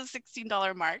close to the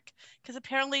 $16 mark, because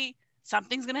apparently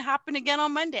something's going to happen again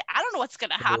on Monday. I don't know what's going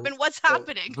to happen. What's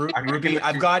happening? Ruby,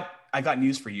 I got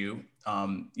news for you.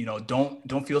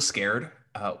 Don't feel scared.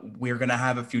 We're going to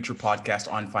have a future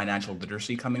podcast on financial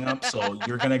literacy coming up. So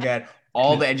you're going to get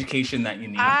all the education that you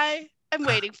need. I'm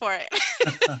waiting for it.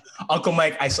 Uncle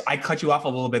Mike, I cut you off a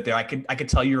little bit there. I could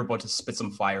tell you were about to spit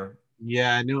some fire.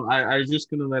 Yeah, no, I was just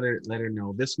gonna let her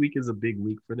know. This week is a big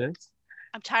week for this.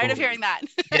 I'm tired of hearing that.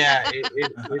 Yeah,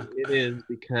 it is,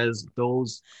 because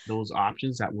those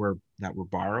options that were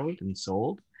borrowed and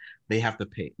sold, they has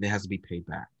to be paid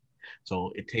back.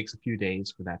 So it takes a few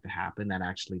days for that to happen. And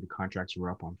actually the contracts were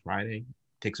up on Friday.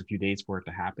 It takes a few days for it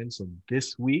to happen. So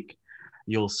this week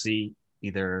you'll see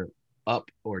either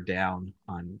up or down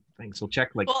on things. So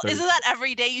check like. Well, isn't that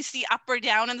every day you see up or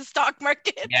down in the stock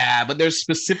market? Yeah, but there's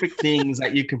specific things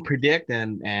that you can predict,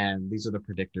 and these are the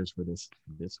predictors for this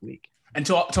week. And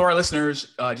to our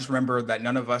listeners, just remember that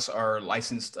none of us are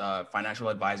licensed financial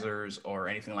advisors or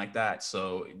anything like that.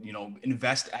 So,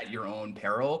 invest at your own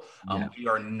peril. We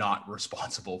are not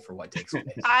responsible for what takes place.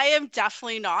 I am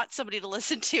definitely not somebody to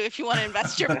listen to if you want to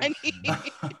invest your money.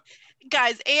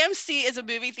 Guys, AMC is a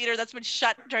movie theater that's been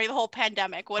shut during the whole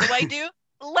pandemic. What do?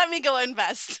 Let me go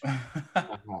invest.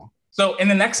 So in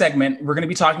the next segment, we're going to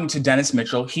be talking to Dennis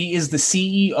Mitchell. He is the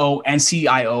CEO and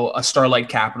CIO of Starlight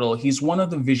Capital. He's one of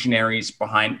the visionaries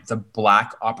behind the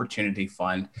Black Opportunity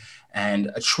Fund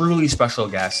and a truly special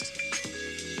guest.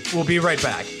 We'll be right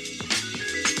back.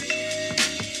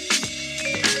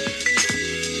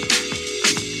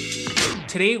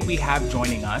 Today we have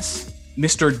joining us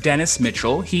Mr. Dennis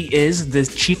Mitchell. He is the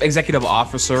Chief Executive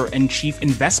Officer and Chief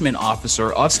Investment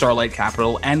Officer of Starlight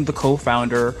Capital and the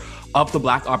co-founder of the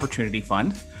Black Opportunity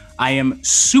Fund. I am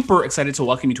super excited to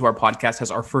welcome you to our podcast as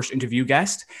our first interview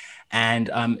guest, and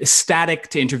ecstatic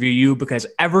to interview you because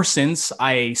ever since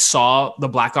I saw the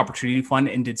Black Opportunity Fund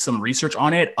and did some research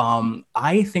on it,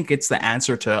 I think it's the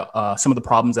answer to some of the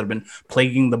problems that have been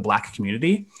plaguing the Black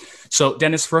community. So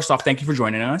Dennis, first off, thank you for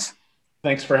joining us.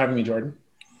 Thanks for having me, Jordan.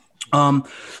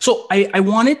 So I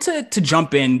wanted to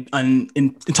jump in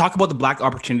and talk about the Black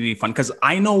Opportunity Fund because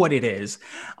I know what it is,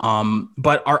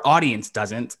 but our audience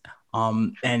doesn't.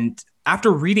 And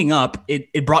after reading up,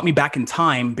 it brought me back in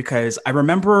time because I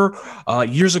remember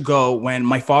years ago when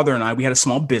my father and we had a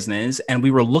small business and we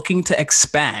were looking to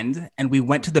expand, and we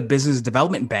went to the Business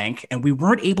Development Bank and we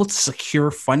weren't able to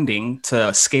secure funding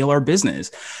to scale our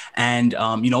business. And,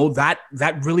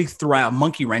 that really threw a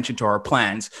monkey wrench into our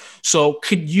plans. So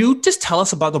could you just tell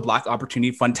us about the Black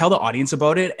Opportunity Fund, tell the audience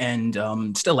about it, and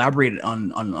just elaborate on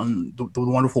the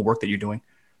wonderful work that you're doing?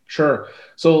 Sure.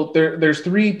 So there's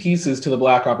 3 pieces to the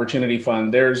Black Opportunity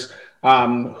Fund. There's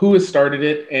who has started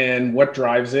it and what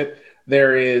drives it.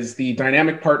 There is the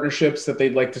dynamic partnerships that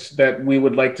that we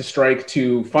would like to strike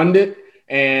to fund it,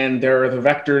 and there are the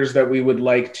vectors that we would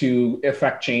like to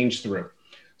effect change through.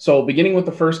 So beginning with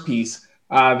the first piece,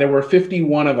 there were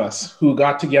 51 of us who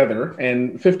got together,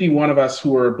 and 51 of us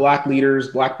who were Black leaders,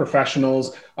 Black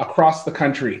professionals across the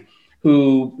country,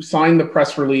 who signed the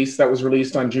press release that was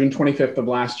released on June 25th of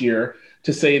last year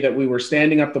to say that we were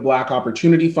standing up the Black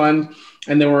Opportunity Fund.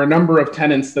 And there were a number of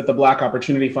tenets that the Black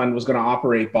Opportunity Fund was going to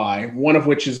operate by, one of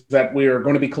which is that we are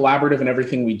going to be collaborative in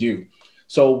everything we do.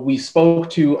 So we spoke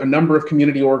to a number of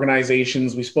community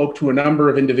organizations. We spoke to a number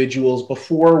of individuals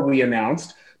before we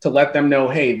announced to let them know,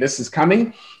 hey, this is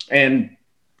coming. And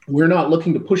we're not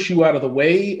looking to push you out of the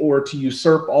way or to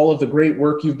usurp all of the great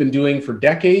work you've been doing for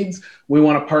decades. We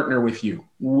want to partner with you.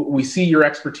 We see your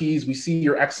expertise. We see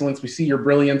your excellence. We see your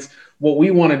brilliance. What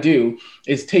we want to do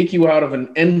is take you out of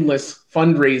an endless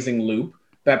fundraising loop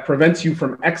that prevents you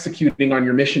from executing on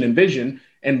your mission and vision.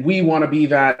 And we want to be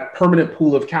that permanent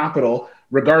pool of capital,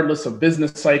 regardless of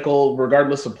business cycle,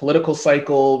 regardless of political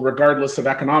cycle, regardless of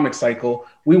economic cycle.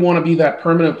 We want to be that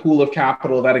permanent pool of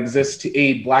capital that exists to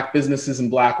aid Black businesses and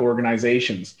Black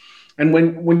organizations. And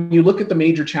when you look at the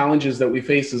major challenges that we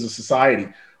face as a society,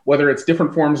 whether it's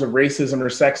different forms of racism or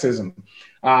sexism,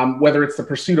 whether it's the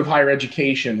pursuit of higher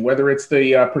education, whether it's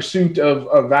the pursuit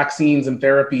of vaccines and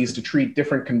therapies to treat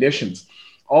different conditions,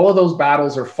 all of those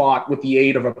battles are fought with the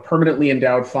aid of a permanently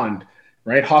endowed fund,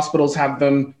 right? Hospitals have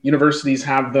them, universities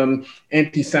have them,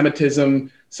 anti-Semitism,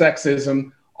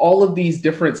 sexism, all of these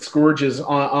different scourges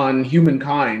on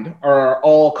humankind are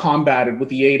all combated with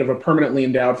the aid of a permanently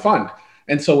endowed fund.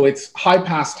 And so it's high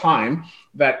past time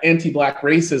that anti-Black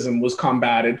racism was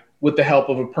combated with the help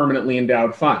of a permanently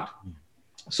endowed fund.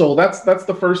 So that's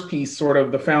the first piece, sort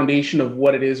of the foundation of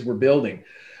what it is we're building.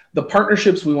 The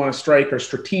partnerships we want to strike are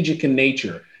strategic in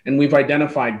nature, and we've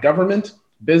identified government,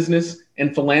 business,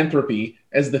 and philanthropy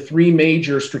as the three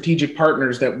major strategic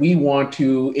partners that we want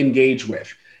to engage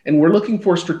with. And we're looking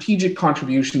for strategic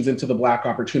contributions into the Black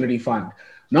Opportunity Fund.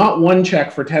 Not one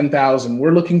check for $10,000.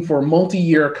 We're looking for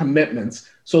multi-year commitments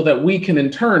so that we can in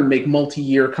turn make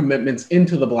multi-year commitments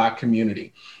into the Black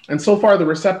community. And so far, the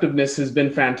receptiveness has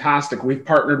been fantastic. We've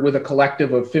partnered with a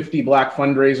collective of 50 Black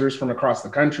fundraisers from across the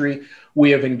country. We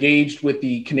have engaged with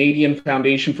the Canadian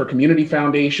Foundation for Community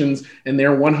Foundations and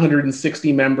their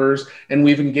 160 members. And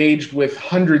we've engaged with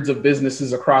hundreds of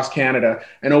businesses across Canada.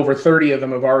 And over 30 of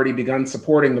them have already begun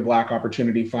supporting the Black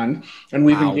Opportunity Fund. And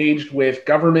we've engaged with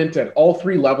government at all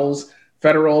three levels,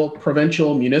 federal,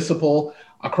 provincial, municipal,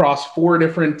 across 4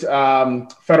 different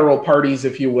federal parties,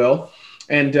 if you will.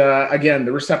 And again,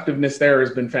 the receptiveness there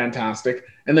has been fantastic.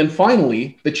 And then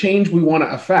finally, the change we want to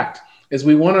affect is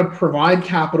we want to provide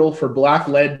capital for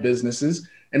Black-led businesses,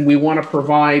 and we want to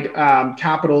provide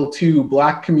capital to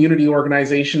Black community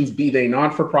organizations, be they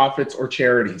not-for-profits or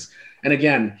charities. And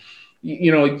again,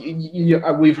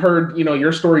 we've heard,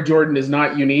 your story, Jordan, is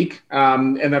not unique,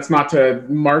 and that's not to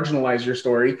marginalize your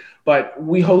story, but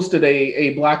we hosted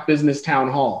a Black business town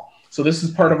hall. So this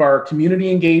is part of our community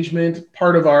engagement,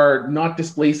 part of our not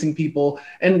displacing people,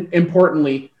 and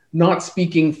importantly, not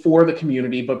speaking for the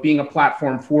community, but being a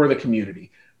platform for the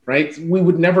community, right? We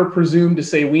would never presume to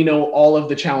say we know all of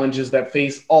the challenges that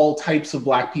face all types of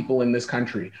Black people in this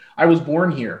country. I was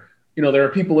born here. There are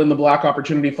people in the Black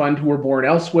Opportunity Fund who were born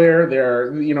elsewhere.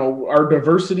 Our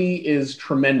diversity is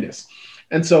tremendous.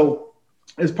 And so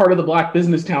as part of the Black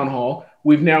Business Town Hall,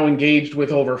 we've now engaged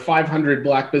with over 500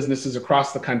 Black businesses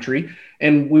across the country.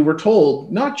 And we were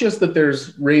told not just that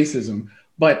there's racism,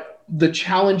 but the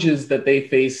challenges that they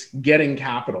face getting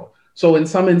capital. So in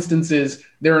some instances,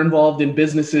 they're involved in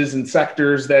businesses and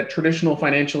sectors that traditional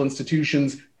financial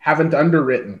institutions haven't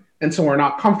underwritten, and so are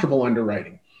not comfortable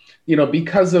underwriting.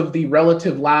 Because of the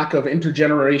relative lack of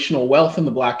intergenerational wealth in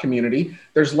the Black community,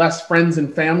 there's less friends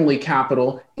and family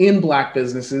capital in Black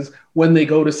businesses when they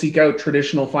go to seek out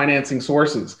traditional financing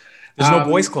sources. There's no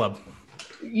boys club.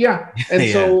 Yeah.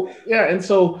 And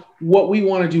so what we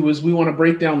want to do is we want to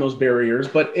break down those barriers.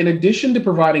 But in addition to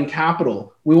providing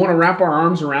capital, we want to wrap our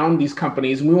arms around these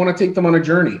companies and we want to take them on a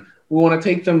journey. We want to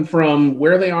take them from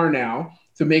where they are now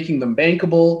to making them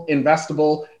bankable,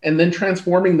 investable, and then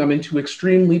transforming them into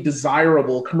extremely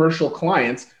desirable commercial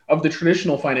clients of the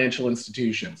traditional financial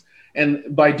institutions.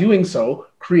 And by doing so,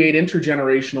 create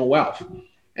intergenerational wealth.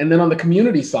 And then on the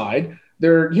community side,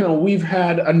 we've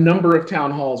had a number of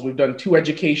town halls. We've done 2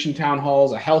 education town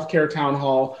halls, a healthcare town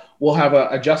hall. We'll have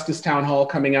a justice town hall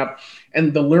coming up.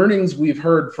 And the learnings we've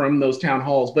heard from those town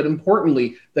halls, but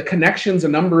importantly, the connections a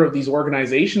number of these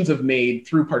organizations have made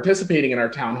through participating in our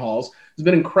town halls has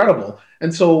been incredible.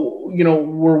 And so,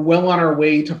 we're well on our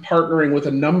way to partnering with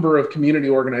a number of community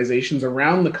organizations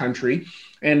around the country.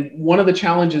 And one of the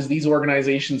challenges these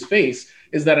organizations face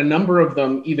is that a number of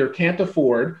them either can't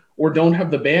afford or don't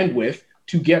have the bandwidth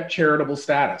to get charitable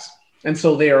status. And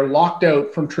so they are locked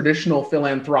out from traditional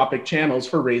philanthropic channels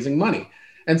for raising money.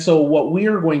 And so what we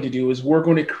are going to do is we're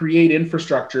going to create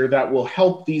infrastructure that will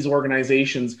help these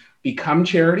organizations become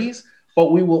charities,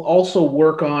 but we will also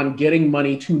work on getting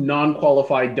money to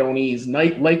non-qualified donees,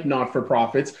 like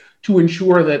not-for-profits, to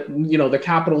ensure that the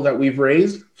capital that we've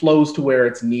raised flows to where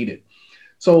it's needed.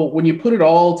 So when you put it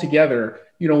all together,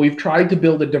 we've tried to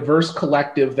build a diverse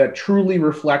collective that truly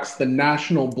reflects the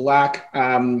national Black,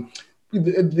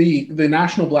 the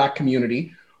national Black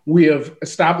community. We have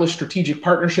established strategic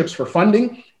partnerships for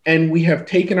funding, and we have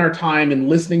taken our time in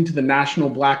listening to the national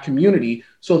Black community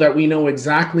so that we know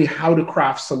exactly how to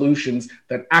craft solutions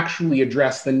that actually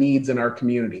address the needs in our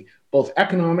community, both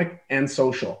economic and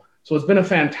social. So it's been a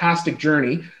fantastic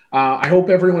journey. I hope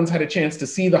everyone's had a chance to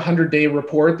see the 100-day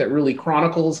report that really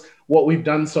chronicles what we've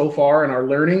done so far and our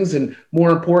learnings, and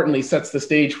more importantly, sets the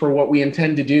stage for what we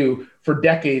intend to do for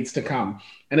decades to come.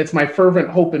 And it's my fervent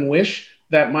hope and wish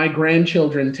that my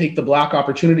grandchildren take the Black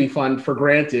Opportunity Fund for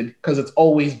granted, because it's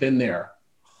always been there.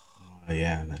 Oh,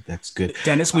 yeah, that's good.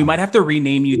 Dennis, we might have to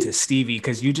rename you to Stevie,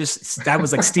 because that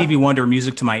was like Stevie Wonder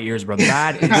music to my ears, brother.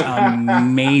 That is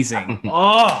amazing.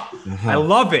 Oh, I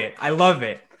love it. I love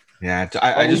it. Yeah,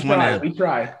 I just want we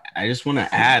try. I just want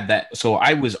to add that. So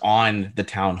I was on the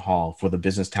town hall for the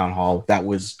business town hall that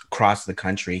was across the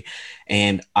country.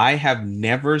 And I have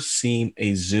never seen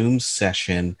a Zoom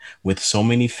session with so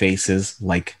many faces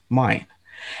like mine.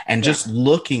 And just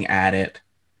looking at it,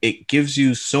 it gives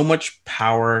you so much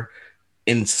power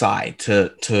inside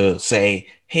to say,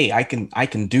 hey, I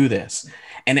can do this.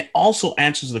 And it also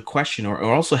answers the question, or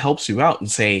also helps you out and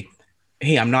say,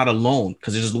 hey, I'm not alone,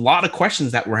 because there's a lot of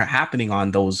questions that were happening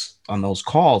on those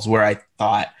calls where I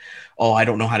thought, oh, I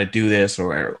don't know how to do this,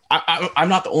 or I'm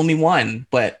not the only one.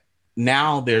 But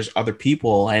now there's other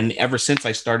people, and ever since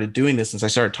I started doing this, since I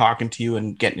started talking to you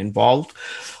and getting involved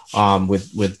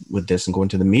with this and going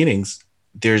to the meetings,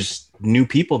 there's new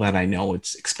people that I know.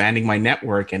 It's expanding my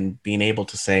network and being able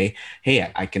to say,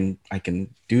 hey, I can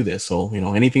do this. So,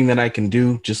 anything that I can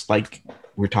do, just like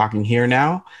we're talking here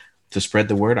now, to spread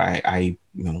the word,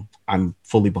 I'm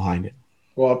fully behind it.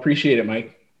 Well, appreciate it,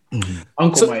 Mike.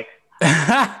 Uncle Mike.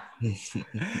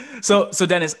 So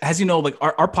Dennis, as you know, like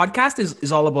our podcast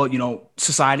is all about,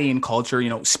 society and culture,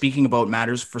 speaking about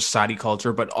matters for society,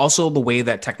 culture, but also the way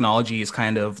that technology is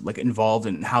kind of like involved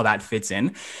and how that fits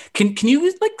in. Can you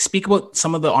like speak about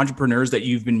some of the entrepreneurs that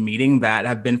you've been meeting that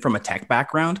have been from a tech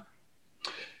background?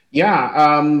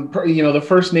 Yeah, the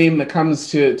first name that comes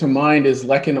to mind is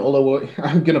Lekin Olawoye.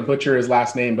 I'm going to butcher his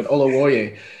last name, but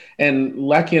Olawoye. And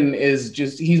Lekin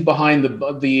he's behind the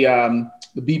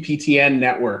BPTN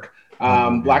network,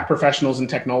 Black Professionals in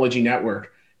Technology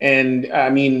Network. And I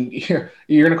mean,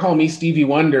 you're going to call me Stevie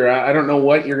Wonder. I don't know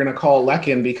what you're going to call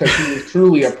Lekin, because he is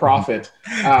truly a prophet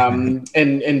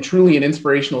and truly an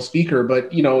inspirational speaker. But,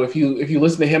 if you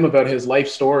listen to him about his life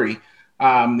story,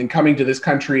 and coming to this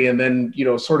country, and then,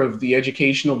 sort of the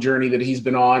educational journey that he's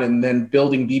been on, and then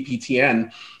building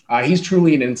BPTN, he's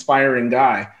truly an inspiring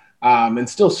guy, and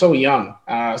still so young.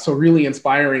 So really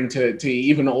inspiring to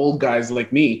even old guys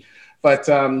like me. But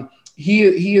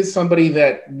he is somebody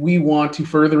that we want to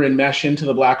further enmesh into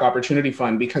the Black Opportunity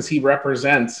Fund, because he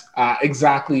represents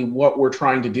exactly what we're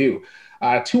trying to do.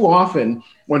 Too often,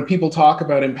 when people talk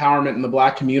about empowerment in the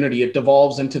Black community, it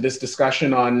devolves into this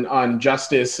discussion on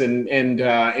justice and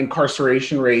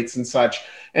incarceration rates and such.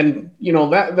 And,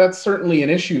 that's certainly an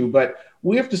issue, but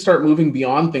we have to start moving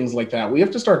beyond things like that. We have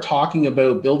to start talking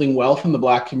about building wealth in the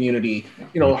Black community,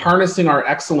 harnessing our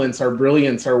excellence, our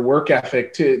brilliance, our work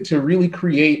ethic to really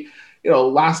create,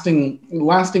 lasting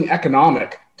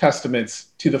economic testaments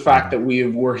to the fact that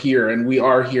we're here, and we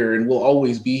are here, and will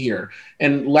always be here.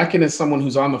 And Lekin is someone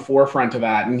who's on the forefront of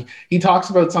that. And he talks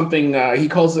about something he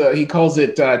calls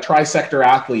it tri-sector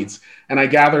athletes. And I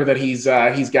gather that he's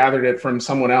gathered it from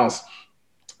someone else.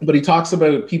 But he talks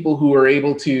about people who are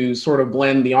able to sort of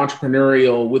blend the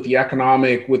entrepreneurial with the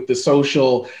economic, with the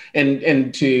social,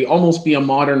 and to almost be a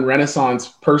modern Renaissance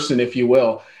person, if you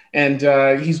will. And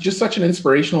he's just such an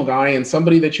inspirational guy, and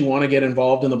somebody that you want to get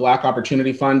involved in the Black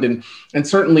Opportunity Fund. And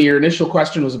certainly your initial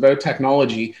question was about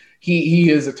technology.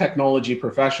 He is a technology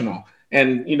professional.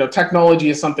 And, technology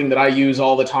is something that I use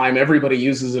all the time. Everybody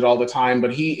uses it all the time.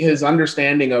 But his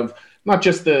understanding of not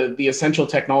just the essential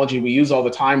technology we use all the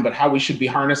time, but how we should be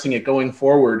harnessing it going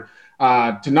forward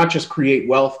to not just create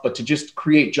wealth, but to just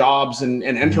create jobs and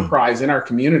enterprise in our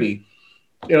community.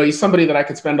 He's somebody that I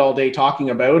could spend all day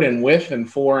talking about and with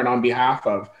and for and on behalf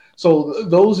of. So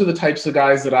those are the types of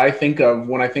guys that I think of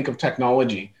when I think of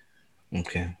technology.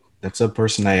 Okay. That's a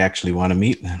person I actually want to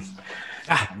meet then.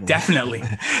 Definitely.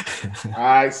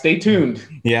 Stay tuned.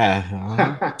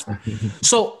 Yeah.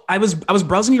 So I was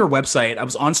browsing your website. I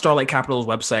was on Starlight Capital's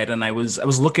website, and I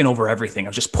was looking over everything. I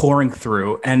was just pouring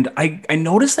through, and I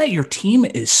noticed that your team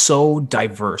is so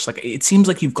diverse. Like, it seems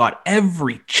like you've got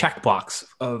every checkbox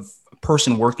of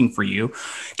person working for you.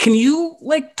 Can you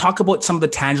talk about some of the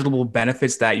tangible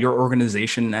benefits that your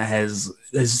organization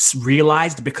has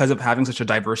realized because of having such a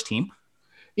diverse team?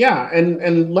 Yeah,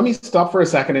 and let me stop for a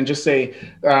second and just say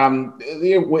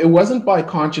it wasn't by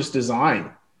conscious design.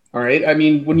 All right. I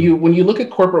mean, when you look at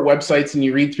corporate websites and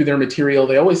you read through their material,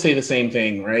 they always say the same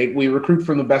thing, right? We recruit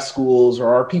from the best schools,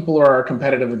 or our people are our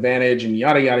competitive advantage, and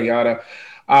yada yada yada.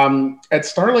 At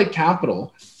Starlight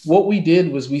Capital, what we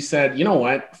did was we said, you know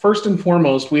what, first and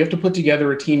foremost, we have to put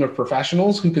together a team of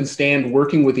professionals who can stand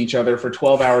working with each other for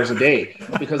 12 hours a day,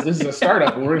 because this is a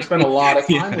startup and we're going to spend a lot of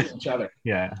time with each other.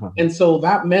 Yeah. And so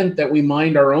that meant that we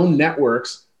mined our own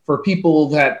networks for people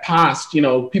that passed,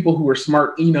 people who were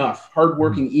smart enough,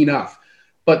 hardworking enough.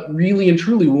 But really and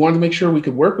truly, we wanted to make sure we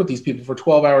could work with these people for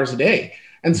 12 hours a day.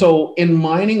 And so in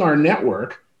mining our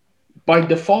network, by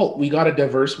default, we got a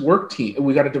diverse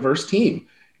team.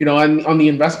 on the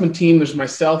investment team, there's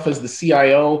myself as the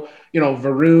CIO.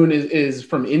 Varun is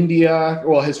from India.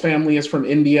 Well, his family is from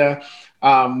India.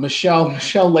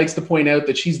 Michelle likes to point out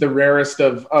that she's the rarest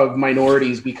of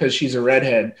minorities because she's a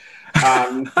redhead.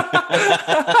 But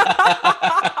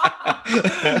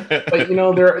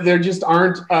there just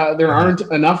aren't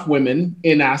enough women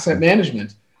in asset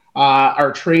management.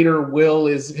 Our trader Will,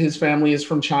 his family is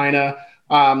from China.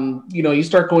 You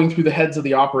start going through the heads of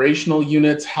the operational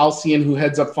units. Halcyon, who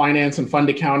heads up finance and fund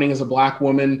accounting, is a Black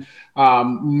woman.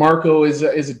 Marco is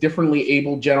a differently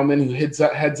abled gentleman who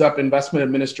heads up investment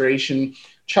administration.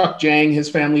 Chuck Jang, his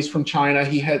family's from China.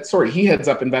 He heads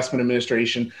up investment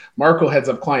administration. Marco heads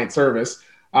up client service.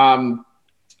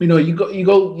 You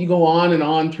go on and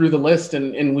on through the list,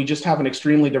 and we just have an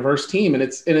extremely diverse team. And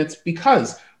it's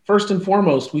because first and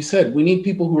foremost, we said we need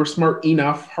people who are smart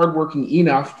enough, hardworking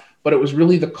enough, but it was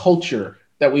really the culture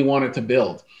that we wanted to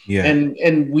build. Yeah.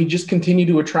 And we just continue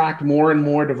to attract more and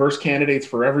more diverse candidates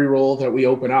for every role that we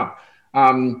open up.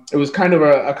 It was kind of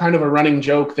a running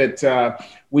joke that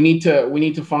we need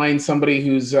to find somebody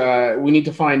we need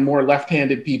to find more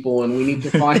left-handed people, and we need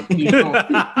to find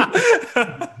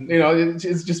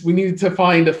it's just we needed to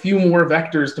find a few more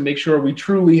vectors to make sure we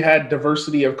truly had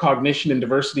diversity of cognition and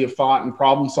diversity of thought and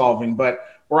problem solving. But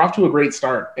we're off to a great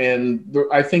start, and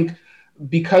I think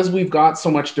because we've got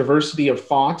so much diversity of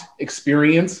thought,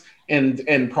 experience,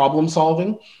 and problem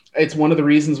solving, it's one of the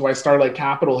reasons why Starlight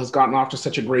Capital has gotten off to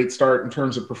such a great start in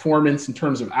terms of performance, in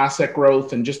terms of asset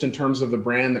growth, and just in terms of the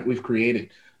brand that we've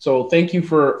created. So thank you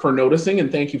for noticing,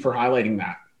 and thank you for highlighting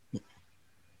that.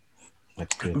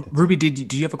 That's good. Ruby,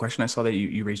 do you have a question? I saw that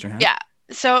you raised your hand. Yeah.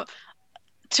 So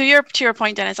to your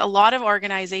point, Dennis, a lot of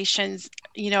organizations,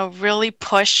 really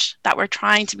push that we're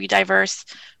trying to be diverse,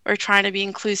 we're trying to be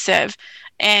inclusive,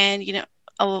 and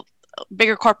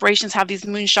bigger corporations have these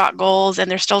moonshot goals and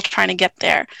they're still trying to get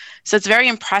there. So it's very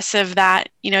impressive that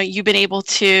you've been able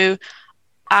to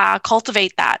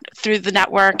cultivate that through the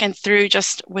network and through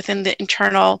just within the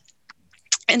internal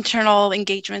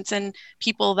engagements and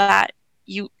people that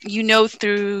through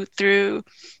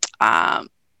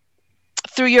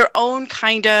your own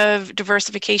kind of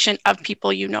diversification of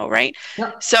people, right?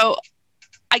 Yeah. So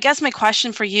I guess my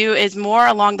question for you is more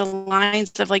along the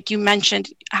lines of, like you mentioned,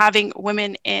 having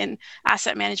women in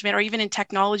asset management or even in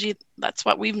technology. That's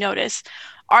what we've noticed.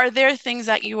 Are there things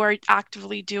that you are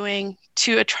actively doing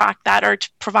to attract that or to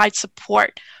provide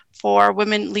support for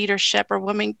women leadership or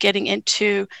women getting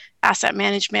into asset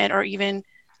management or even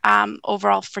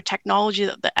overall for technology,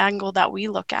 the angle that we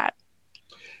look at?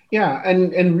 Yeah,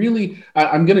 and really,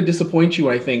 I'm going to disappoint you,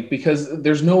 I think, because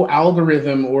there's no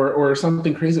algorithm or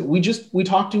something crazy. We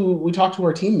talk to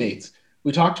our teammates,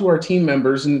 we talk to our team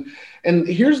members, and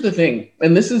here's the thing,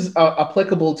 and this is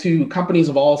applicable to companies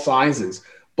of all sizes.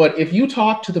 But if you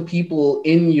talk to the people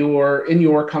in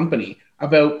your company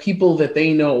about people that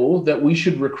they know that we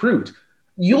should recruit,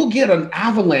 you'll get an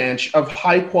avalanche of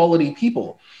high quality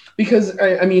people. Because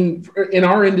I mean, in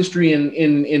our industry,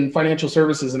 in financial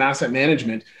services and asset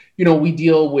management, we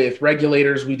deal with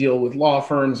regulators, we deal with law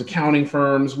firms, accounting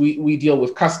firms, we deal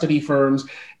with custody firms.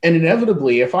 And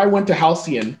inevitably, if I went to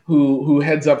Halcyon, who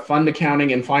heads up fund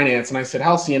accounting and finance, and I said,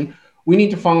 Halcyon, we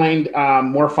need to find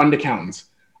more fund accountants.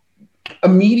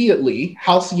 Immediately,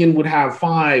 Halcyon would have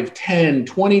 5, 10,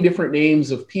 20 different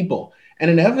names of people. And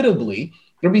inevitably,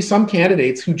 there'll be some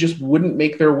candidates who just wouldn't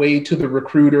make their way to the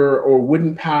recruiter or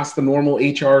wouldn't pass the normal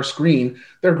HR screen.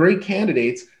 They're great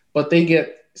candidates, but they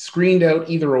get screened out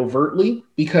either overtly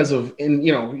because of,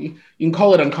 you can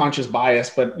call it unconscious bias,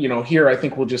 but here I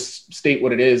think we'll just state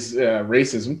what it is,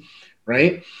 racism,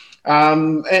 right?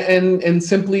 And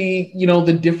simply,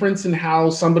 the difference in how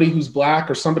somebody who's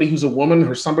Black or somebody who's a woman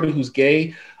or somebody who's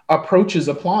gay approaches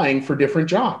applying for different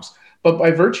jobs. But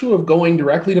by virtue of going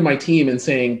directly to my team and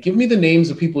saying, give me the names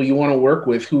of people you want to work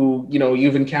with who,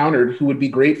 you've encountered who would be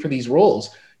great for these roles,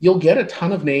 you'll get a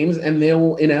ton of names and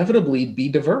they'll inevitably be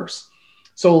diverse.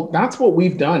 So that's what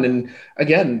we've done. And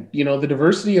again, the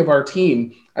diversity of our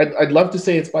team, I'd love to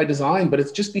say it's by design, but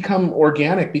it's just become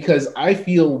organic because I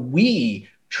feel we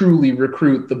truly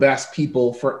recruit the best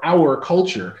people for our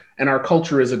culture, and our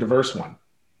culture is a diverse one.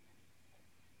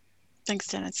 Thanks,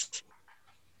 Dennis.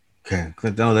 Okay,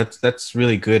 good. No, that's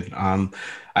really good. I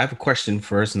have a question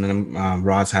first, and then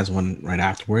Roz has one right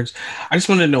afterwards. I just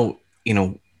want to know,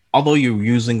 although you're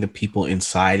using the people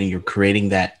inside and you're creating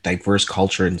that diverse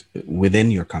culture within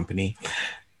your company,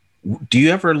 do you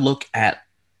ever look at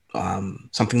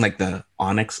something like the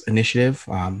Onyx initiative.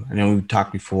 I know we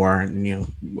talked before, and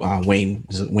Wayne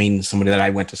is somebody that I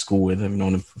went to school with. I've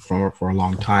known him for a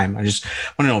long time. I just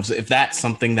want to know if that's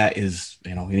something that is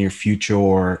in your future,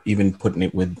 or even putting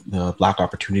it with the Black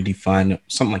Opportunity Fund,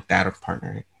 something like that, or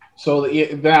partnering. So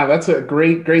yeah, that's a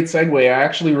great segue. I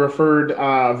actually referred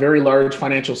a very large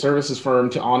financial services firm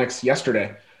to Onyx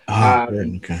yesterday.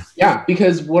 Okay. Yeah,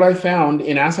 because what I found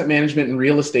in asset management and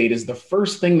real estate is the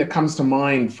first thing that comes to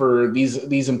mind for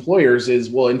these employers is,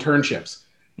 well, internships,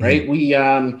 right?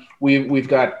 Mm-hmm. We've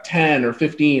got 10 or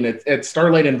 15 at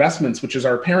Starlight Investments, which is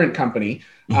our parent company.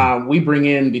 Mm-hmm. We bring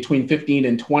in between 15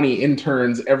 and 20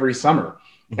 interns every summer.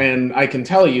 Mm-hmm. And I can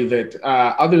tell you that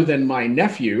other than my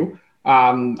nephew,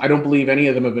 I don't believe any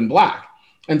of them have been Black.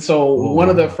 And so one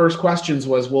of the first questions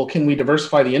was, well, can we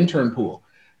diversify the intern pool?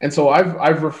 And so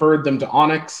I've referred them to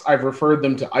Onyx. I've referred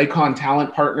them to Icon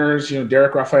Talent Partners.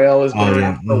 Derek Raphael has been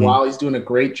around for a while. He's doing a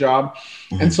great job.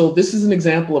 Mm-hmm. And so this is an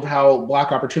example of how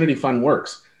Black Opportunity Fund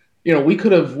works. We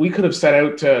could have set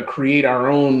out to create our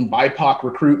own BIPOC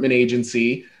recruitment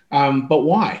agency, but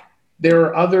why? There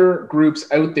are other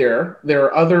groups out there. There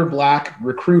are other Black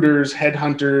recruiters,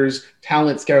 headhunters,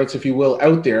 talent scouts, if you will,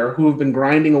 out there who have been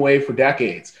grinding away for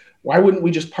decades. Why wouldn't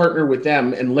we just partner with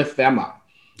them and lift them up?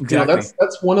 Exactly.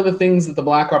 That's one of the things that the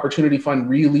Black Opportunity Fund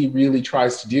really, really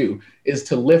tries to do, is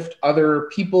to lift other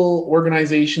people,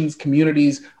 organizations,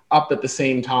 communities up at the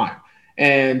same time.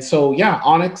 And so, yeah,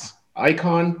 Onyx,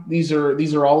 Icon, these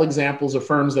are all examples of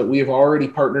firms that we have already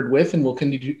partnered with and will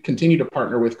continue to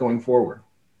partner with going forward.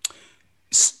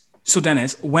 So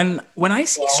Dennis, when I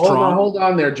see strong... Hold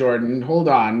on there, Jordan. Hold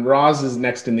on. Roz is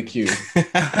next in the queue.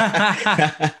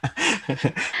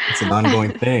 It's an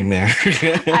ongoing thing there.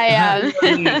 I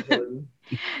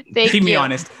Keep me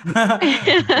honest.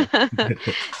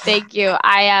 Thank you.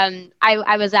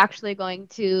 I was actually going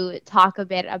to talk a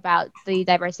bit about the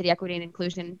diversity, equity, and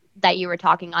inclusion that you were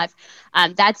talking of.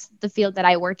 That's the field that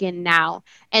I work in now.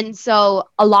 And so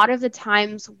a lot of the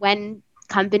times when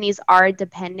companies are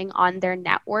depending on their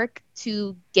network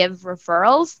to give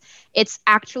referrals, it's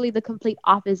actually the complete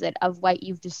opposite of what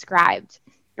you've described,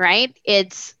 right?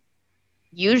 It's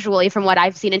usually, from what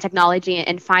I've seen in technology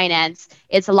and finance,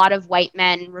 it's a lot of white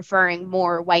men referring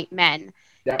more white men.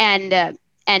 Yeah.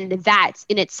 And that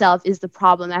in itself is the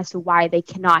problem as to why they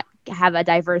cannot have a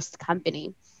diverse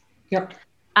company. Yep.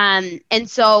 And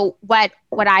so what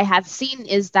I have seen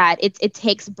is that it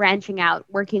takes branching out,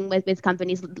 working with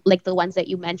companies like the ones that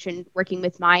you mentioned, working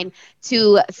with mine,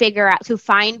 to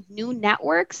find new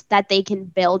networks that they can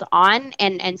build on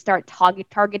and start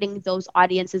targeting those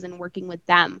audiences and working with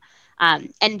them.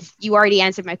 And you already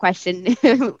answered my question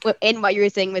in what you were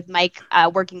saying with Mike,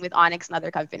 working with Onyx and other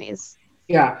companies.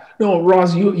 Yeah, no,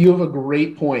 Roz, you have a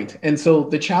great point. And so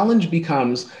the challenge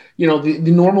becomes, the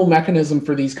normal mechanism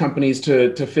for these companies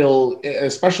to fill,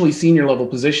 especially senior level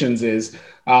positions, is,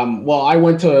 well, I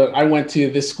went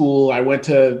to this school, I went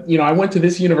to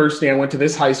this university, I went to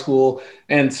this high school,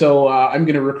 and so I'm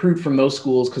going to recruit from those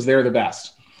schools because they're the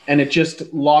best. And it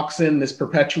just locks in this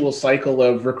perpetual cycle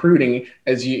of recruiting,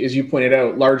 as you pointed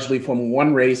out, largely from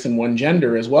one race and one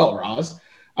gender as well, Roz.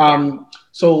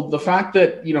 So the fact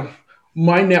that,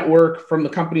 my network from the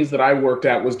companies that I worked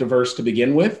at was diverse to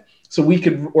begin with. So we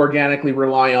could organically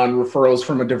rely on referrals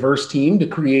from a diverse team to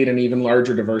create an even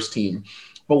larger diverse team.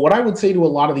 But what I would say to a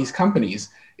lot of these companies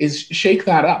is shake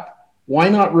that up. Why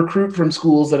not recruit from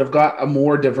schools that have got a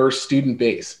more diverse student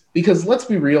base? Because let's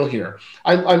be real here.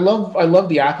 I love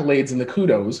the accolades and the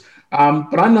kudos,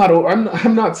 but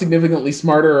I'm not significantly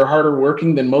smarter or harder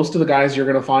working than most of the guys you're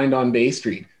going to find on Bay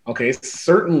Street. Okay,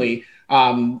 certainly.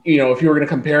 If you were going to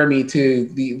compare me to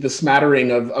the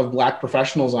smattering of Black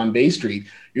professionals on Bay Street,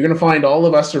 you're going to find all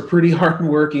of us are pretty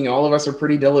hardworking. All of us are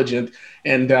pretty diligent.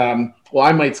 And I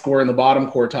might score in the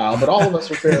bottom quartile, but all of us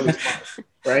are fairly smart,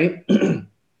 right?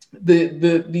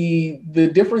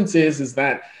 The difference is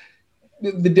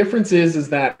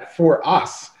that for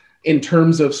us, in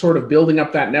terms of sort of building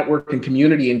up that network and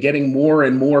community and getting more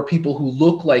and more people who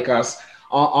look like us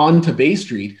onto Bay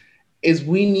Street, is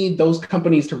we need those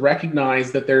companies to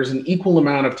recognize that there's an equal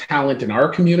amount of talent in our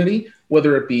community,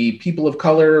 whether it be people of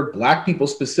color, Black people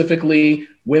specifically,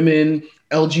 women,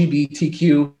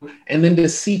 LGBTQ, and then to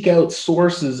seek out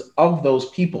sources of those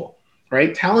people,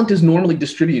 right? Talent is normally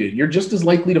distributed. You're just as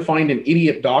likely to find an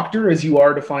idiot doctor as you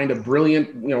are to find a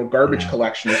brilliant, garbage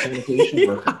collection or sanitation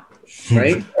worker.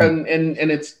 Right. And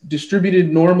it's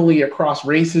distributed normally across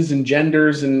races and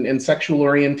genders and sexual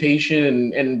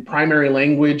orientation and primary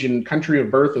language and country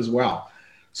of birth as well.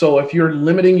 So if you're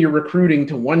limiting your recruiting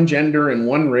to one gender and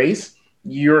one race,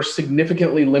 you're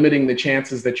significantly limiting the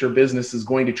chances that your business is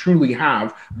going to truly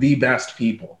have the best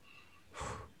people.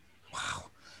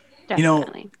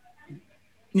 Definitely.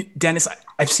 Dennis,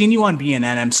 I've seen you on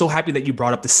BNN. I'm so happy that you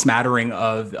brought up the smattering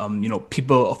of,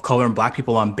 people of color and Black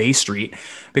people on Bay Street,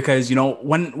 because,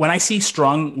 when I see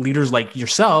strong leaders like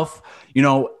yourself,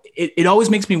 it always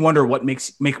makes me wonder what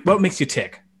makes you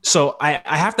tick. So I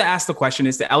have to ask the question,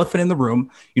 is the elephant in the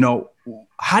room,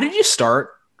 how did you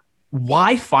start?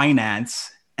 Why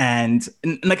finance? And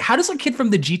like, how does a kid from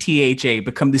the GTHA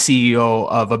become the CEO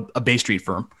of a Bay Street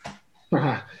firm?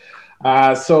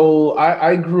 So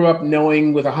I grew up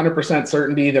knowing with 100%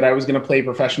 certainty that I was going to play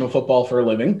professional football for a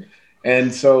living.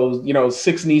 And so,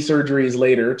 6 knee surgeries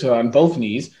later on both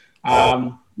knees,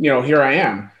 here I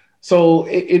am. So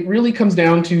it really comes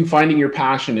down to finding your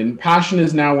passion. And passion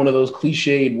is now one of those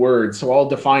cliched words. So I'll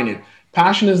define it.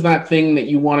 Passion is that thing that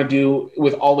you want to do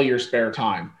with all of your spare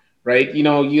time, right? You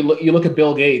look at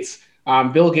Bill Gates.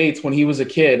 Bill Gates, when he was a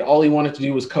kid, all he wanted to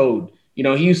do was code. He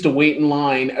used to wait in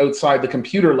line outside the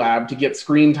computer lab to get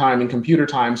screen time and computer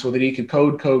time so that he could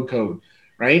code,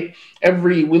 right?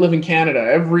 We live in Canada.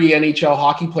 Every NHL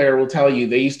hockey player will tell you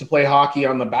they used to play hockey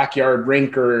on the backyard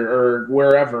rink or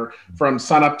wherever from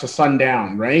sun up to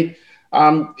sundown, right?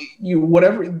 That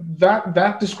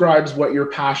describes what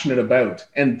you're passionate about,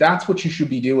 and that's what you should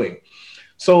be doing.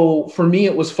 So for me,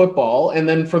 it was football. And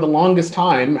then for the longest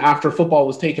time, after football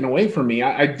was taken away from me,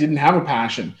 I didn't have a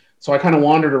passion. So I kind of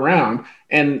wandered around,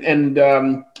 and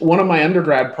one of my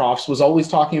undergrad profs was always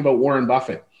talking about Warren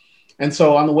Buffett. And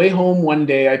so on the way home one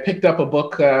day, I picked up a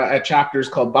book at Chapters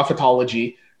called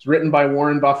Buffettology. It's written by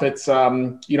Warren Buffett's,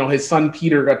 his son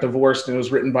Peter got divorced, and it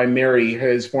was written by Mary,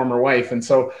 his former wife. And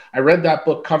so I read that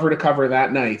book cover to cover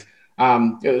that night.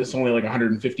 It was only like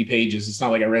 150 pages. It's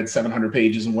not like I read 700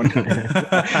 pages in one night.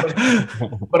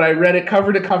 But I read it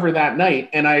cover to cover that night,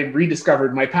 and I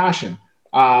rediscovered my passion.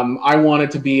 I wanted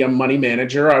to be a money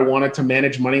manager. I wanted to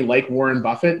manage money like Warren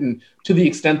Buffett. And to the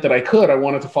extent that I could, I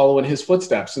wanted to follow in his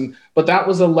footsteps. But that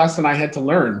was a lesson I had to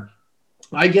learn.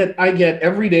 I get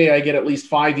every day, I get at least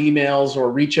 5 emails or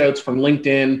reach outs from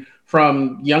LinkedIn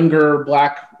from younger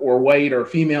Black or white or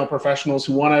female professionals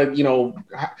who want to,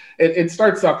 it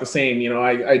starts out the same.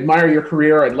 I admire your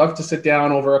career. I'd love to sit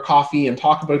down over a coffee and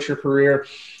talk about your career.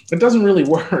 It doesn't really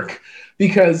work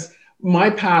because my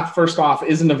path, first off,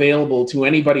 isn't available to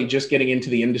anybody just getting into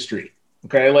the industry.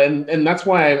 Okay. And that's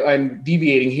why I'm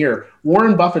deviating here.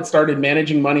 Warren Buffett started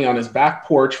managing money on his back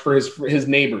porch for his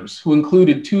neighbors, who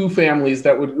included 2 families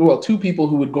 2 people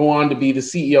who would go on to be the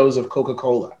CEOs of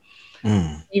Coca-Cola.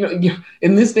 In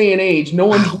this day and age, no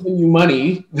one's giving you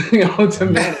money, to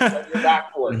manage on your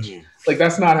back porch. Like,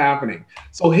 that's not happening.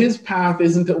 So his path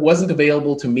wasn't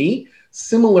available to me.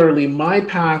 Similarly, my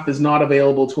path is not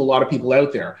available to a lot of people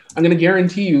out there. I'm going to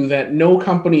guarantee you that no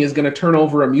company is going to turn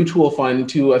over a mutual fund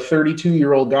to a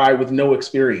 32-year-old guy with no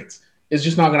experience. It's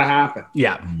just not going to happen.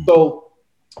 Yeah. So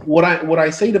what I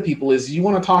say to people is, you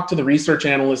want to talk to the research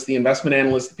analysts, the investment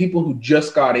analysts, the people who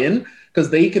just got in, because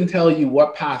they can tell you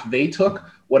what path they took,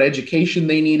 what education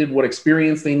they needed, what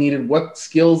experience they needed, what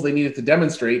skills they needed to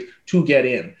demonstrate to get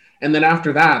in. And then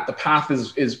after that, the path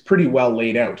is pretty well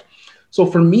laid out. So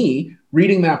for me,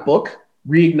 reading that book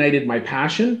reignited my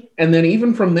passion. And then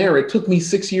even from there, it took me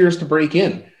 6 years to break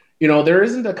in. There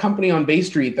isn't a company on Bay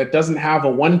Street that doesn't have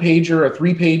a 1-pager, a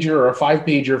 3-pager, or a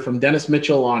 5-pager from Dennis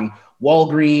Mitchell on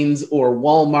Walgreens or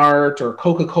Walmart or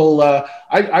Coca-Cola.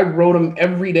 I wrote them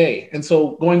every day. And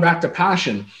so going back to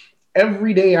passion,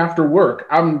 every day after work,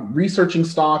 I'm researching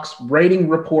stocks, writing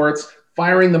reports,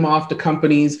 firing them off to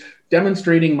companies,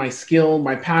 demonstrating my skill,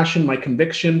 my passion, my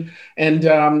conviction. And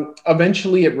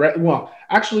eventually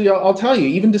I'll tell you,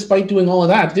 even despite doing all of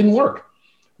that, it didn't work.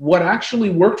 What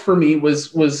actually worked for me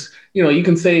was you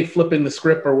can say flipping the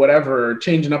script or whatever, or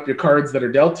changing up your cards that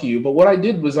are dealt to you. But what I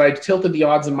did was I tilted the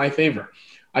odds in my favor.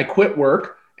 I quit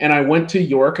work and I went to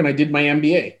York and I did my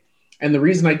MBA. And the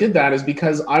reason I did that is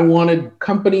because I wanted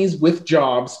companies with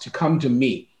jobs to come to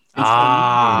me instead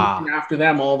of looking after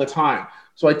them all the time.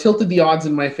 So I tilted the odds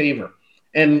in my favor.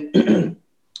 And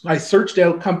I searched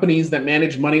out companies that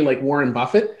manage money like Warren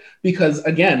Buffett, because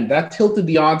again, that tilted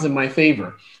the odds in my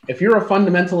favor. If you're a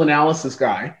fundamental analysis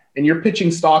guy and you're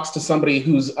pitching stocks to somebody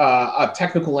who's a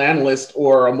technical analyst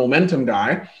or a momentum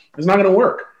guy, it's not going to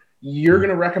work. You're going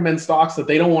to recommend stocks that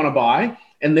they don't want to buy,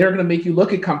 and they're going to make you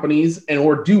look at companies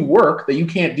or do work that you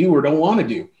can't do or don't want to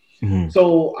do. Mm-hmm.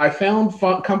 So I found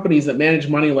companies that manage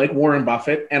money like Warren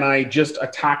Buffett, and I just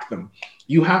attacked them.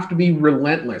 You have to be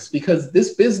relentless, because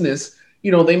this business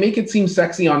they make it seem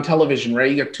sexy on television, right?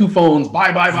 You got 2 phones,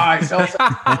 buy, sell,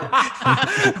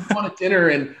 on a dinner,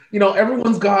 and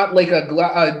everyone's got like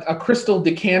a crystal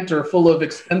decanter full of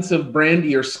expensive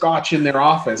brandy or scotch in their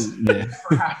office. Yeah.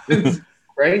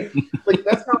 Right? Like,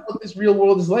 that's not what this real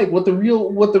world is like. What the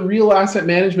real asset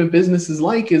management business is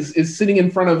like is sitting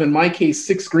in front of, in my case,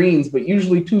 6 screens, but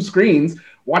usually 2 screens,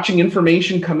 watching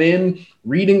information come in,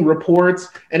 reading reports,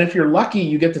 and if you're lucky,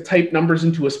 you get to type numbers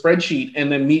into a spreadsheet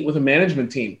and then meet with a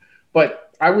management team.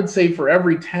 But I would say for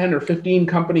every 10 or 15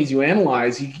 companies you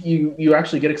analyze, you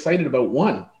actually get excited about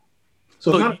one.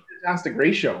 So it's not a fantastic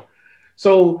ratio.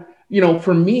 So,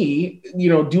 for me,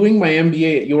 doing my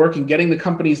MBA at York and getting the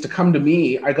companies to come to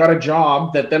me, I got a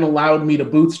job that then allowed me to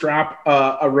bootstrap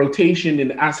a rotation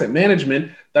in asset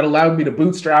management, that allowed me to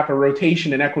bootstrap a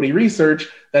rotation in equity research,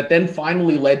 that then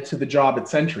finally led to the job at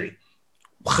Century.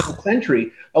 Wow. So at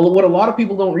Century, what a lot of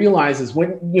people don't realize is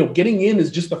when, getting in is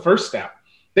just the first step.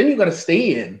 Then you got to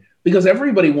stay in, because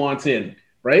everybody wants in,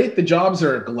 right? The jobs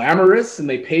are glamorous and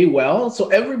they pay well, so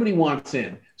everybody wants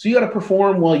in. So you got to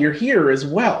perform while you're here as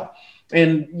well.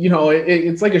 And,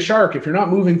 it's like a shark. If you're not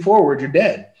moving forward, you're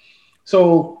dead.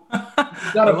 So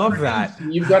you've got to love that.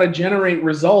 You've got to generate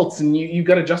results, and you've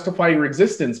got to justify your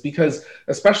existence, because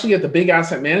especially at the big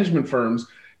asset management firms,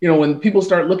 when people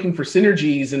start looking for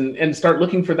synergies and start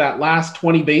looking for that last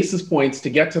 20 basis points to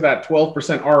get to that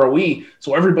 12% ROE,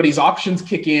 so everybody's options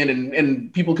kick in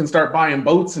and people can start buying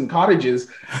boats and cottages,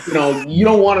 you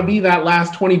don't want to be that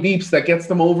last 20 beeps that gets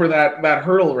them over that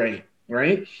hurdle rate,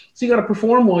 right? So you got to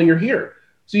perform while you're here.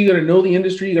 So you got to know the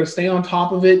industry, you got to stay on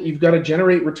top of it, you've got to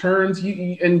generate returns,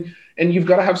 and you've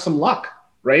got to have some luck,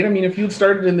 right? I mean, if you'd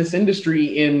started in this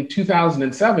industry in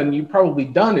 2007, you'd probably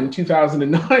done in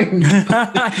 2009.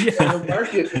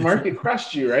 The market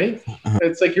crushed you, right?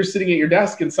 It's like you're sitting at your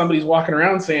desk and somebody's walking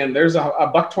around saying, there's a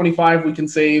 $1.25 we can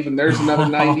save, and there's another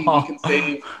 90 we can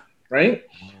save, right?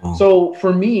 So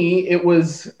for me, it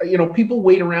was, people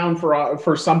wait around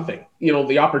for something,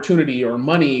 the opportunity or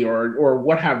money or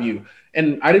what have you.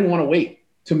 And I didn't want to wait.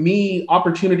 To me,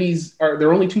 there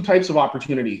are only 2 types of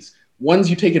opportunities. Ones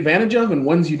you take advantage of and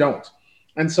ones you don't.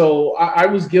 And so I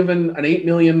was given an $8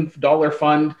 million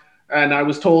fund, and I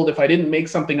was told if I didn't make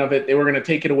something of it, they were going to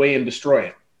take it away and destroy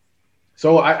it.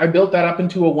 So I built that up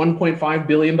into a $1.5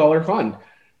 billion fund.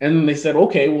 And they said,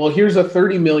 okay, well, here's a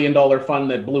 $30 million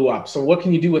fund that blew up. So what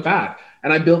can you do with that?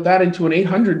 And I built that into an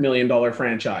 $800 million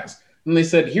franchise. And they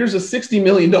said, here's a $60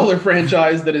 million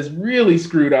franchise that is really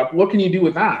screwed up. What can you do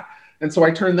with that? And so I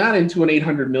turned that into an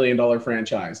 $800 million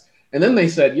franchise. And then they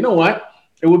said, you know what?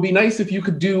 It would be nice if you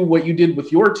could do what you did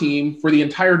with your team for the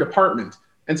entire department.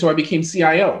 And so I became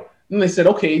CIO. And they said,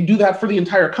 okay, do that for the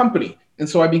entire company. And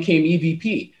so I became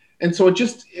EVP. And so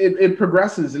it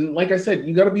progresses. And like I said,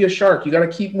 you got to be a shark. You got to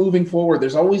keep moving forward.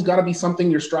 There's always got to be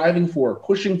something you're striving for,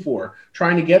 pushing for,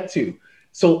 trying to get to.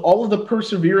 So all of the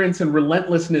perseverance and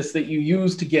relentlessness that you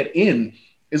use to get in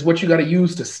is what you got to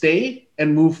use to stay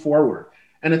and move forward.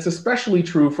 And it's especially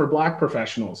true for Black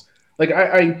professionals. Like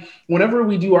I whenever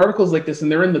we do articles like this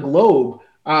and they're in the Globe,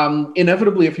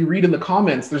 inevitably, if you read in the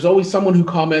comments, there's always someone who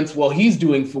comments, well, he's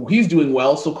doing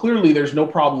well, so clearly there's no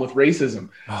problem with racism.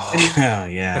 Oh,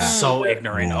 yeah. That's so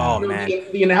ignorant. Oh, man.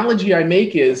 The analogy I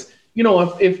make is,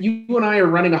 if you and I are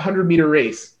running a 100-meter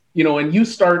race, and you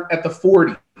start at the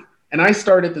 40 and I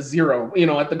start at the 0,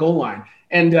 at the goal line,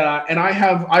 and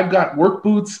I've got work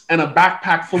boots and a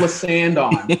backpack full of sand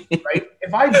on, right?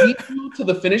 If I beat you to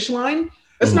the finish line,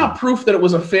 that's not proof that it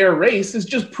was a fair race. It's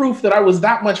just proof that I was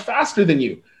that much faster than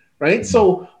you, right?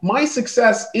 So my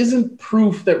success isn't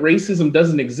proof that racism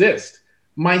doesn't exist.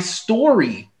 My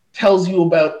story tells you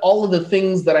about all of the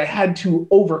things that I had to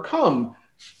overcome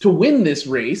to win this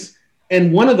race.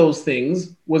 And one of those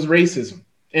things was racism,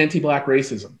 anti-Black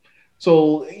racism.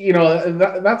 So,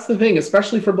 that's the thing,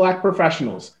 especially for Black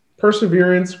professionals.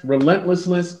 Perseverance,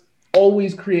 relentlessness,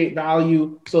 always create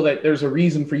value so that there's a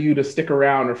reason for you to stick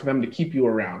around or for them to keep you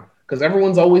around. Because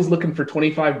everyone's always looking for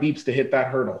 25 beeps to hit that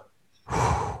hurdle.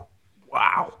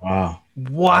 Wow.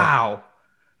 Wow.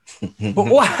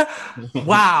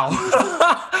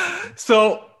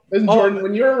 So, Jordan,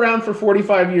 when you're around for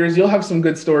 45 years, you'll have some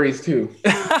good stories too.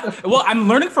 Well, I'm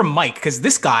learning from Mike because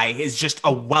this guy is just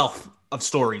a wealth of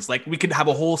stories. Like we could have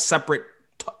a whole separate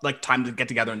time to get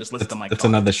together and just listen to Mike. It's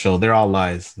another show. They're all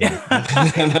lies.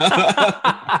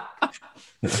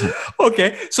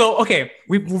 Okay. So,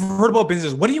 we've heard about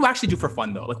business. What do you actually do for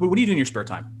fun though? Like, what do you do in your spare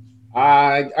time?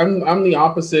 I'm the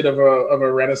opposite of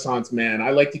a Renaissance man. I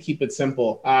like to keep it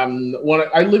simple. I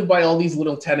live by all these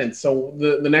little tenets. So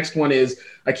the next one is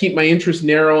I keep my interests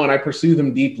narrow and I pursue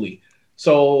them deeply.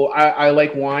 So I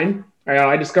like wine.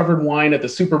 I discovered wine at the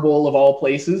Super Bowl of all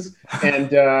places,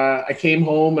 and I came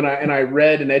home and I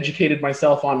read and educated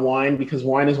myself on wine, because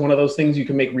wine is one of those things you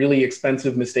can make really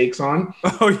expensive mistakes on.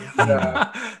 Oh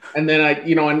yeah. And then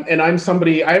and I'm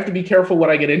somebody, I have to be careful what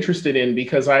I get interested in,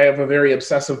 because I have a very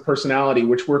obsessive personality,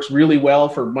 which works really well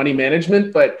for money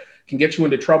management, but can get you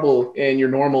into trouble in your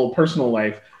normal personal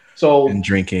life. So, And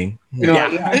drinking. but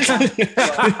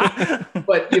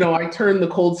I turned the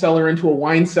cold cellar into a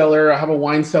wine cellar. I have a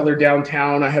wine cellar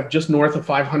downtown. I have just north of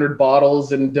 500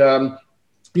 bottles, and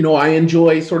I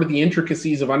enjoy sort of the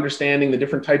intricacies of understanding the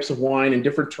different types of wine in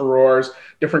different terroirs,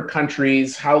 different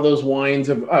countries, how those wines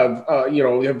have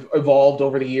evolved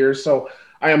over the years. So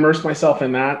I immerse myself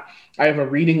in that. I have a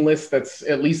reading list that's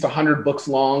at least 100 books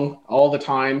long all the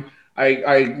time.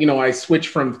 I switch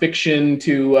from fiction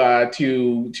to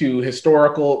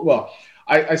historical. Well,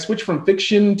 I switch from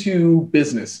fiction to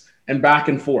business and back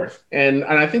and forth, and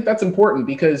I think that's important,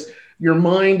 because your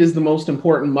mind is the most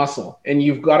important muscle, and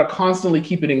you've got to constantly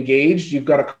keep it engaged. You've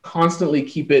got to constantly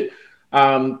keep it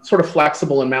sort of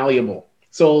flexible and malleable.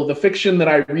 So the fiction that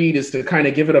I read is to kind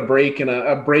of give it a break, and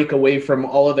a break away from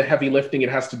all of the heavy lifting it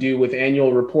has to do with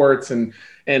annual reports and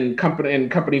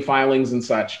company filings and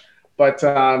such. But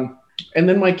and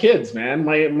then my kids, man,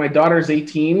 my daughter's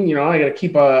 18. I got to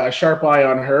keep a sharp eye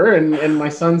on her, and my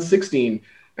son's 16.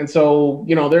 And so,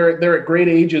 they're at great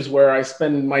ages where I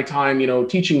spend my time,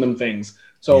 teaching them things.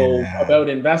 So about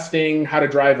investing, how to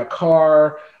drive a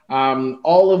car,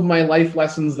 all of my life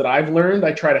lessons that I've learned,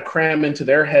 I try to cram into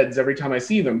their heads every time I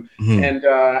see them. Mm-hmm. And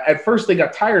at first they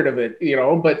got tired of it,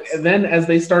 but then as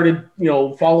they started,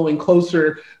 following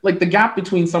closer, like the gap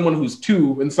between someone who's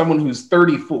 2 and someone who's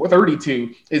 34,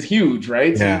 32 is huge,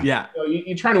 right? Yeah. So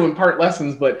you're trying to impart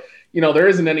lessons, but, there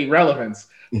isn't any relevance.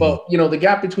 But, the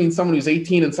gap between someone who's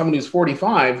 18 and someone who's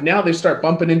 45, now they start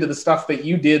bumping into the stuff that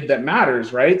you did that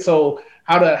matters, right? So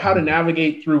how to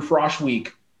navigate through Frosh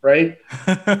Week, right?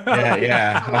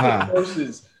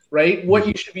 Courses, right? What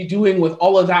you should be doing with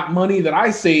all of that money that I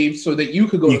saved so that you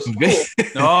could go to school.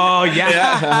 Oh,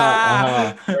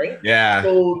 yeah. Right? Yeah.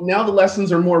 So now the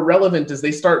lessons are more relevant as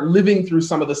they start living through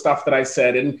some of the stuff that I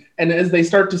said. And as they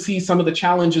start to see some of the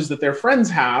challenges that their friends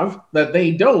have that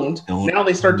they don't, now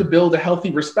they start to build a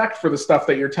healthy respect for the stuff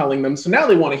that you're telling them. So now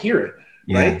they want to hear it.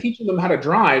 Right? Teaching them how to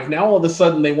drive. Now all of a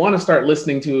sudden they want to start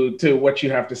listening to what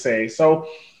you have to say. So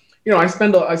I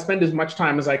spend as much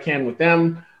time as I can with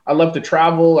them. I love to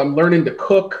travel. I'm learning to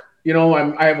cook.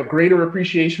 I have a greater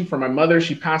appreciation for my mother.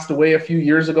 She passed away a few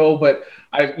years ago, but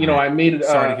I made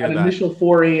an initial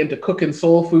foray into cooking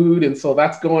soul food, and so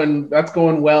that's going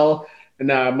well.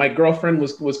 And my girlfriend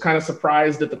was kind of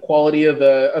surprised at the quality of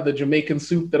the Jamaican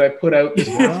soup that I put out.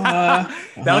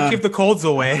 That'll keep the colds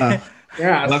away.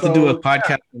 Yeah, I'll have to do a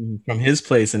podcast from his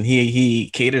place, and he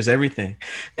caters everything.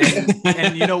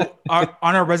 And on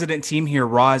our resident team here,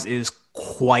 Roz is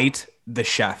quite the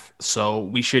chef, so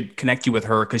we should connect you with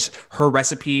her, because her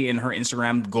recipe and her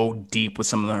Instagram go deep with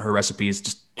some of her recipes.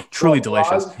 Just truly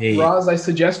delicious. Roz, I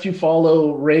suggest you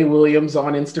follow Ray Williams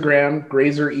on Instagram,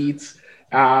 Grazer Eats.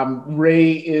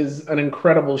 Ray is an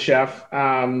incredible chef.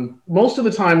 Most of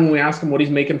the time when we ask him what he's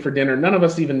making for dinner, none of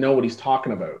us even know what he's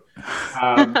talking about.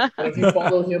 But if you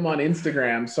follow him on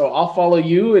Instagram, so I'll follow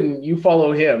you and you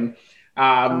follow him.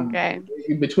 Okay.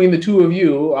 Between the two of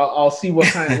you, I'll see what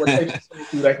types of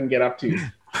food I can get up to.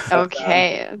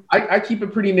 Okay. I keep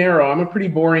it pretty narrow. I'm a pretty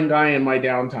boring guy in my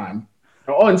downtime.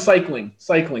 Oh, and cycling.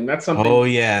 That's something. Oh,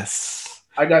 yes.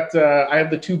 I have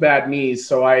the 2 bad knees,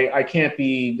 so I can't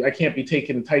be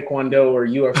taking Taekwondo or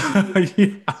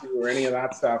UFC or any of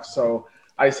that stuff. So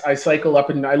I cycle up,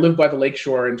 and I live by the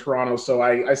lakeshore in Toronto, so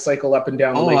I cycle up and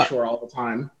down the lakeshore all the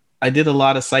time. I did a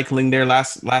lot of cycling there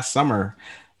last summer.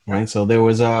 Right, so there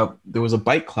was a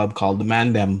bike club called the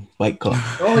Mandem Bike Club.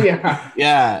 Oh yeah,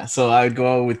 yeah. So I would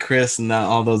go with Chris and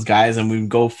all those guys, and we'd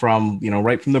go from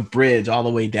right from the bridge all the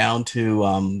way down to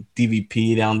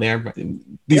DVP down there.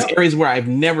 These areas where I've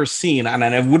never seen, and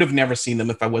I would have never seen them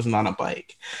if I wasn't on a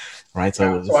bike. Right.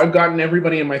 So I've gotten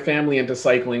everybody in my family into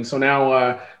cycling. So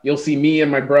now you'll see me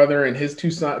and my brother and his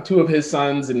two of his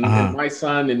sons and my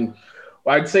son, and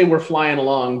I'd say we're flying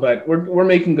along, but we're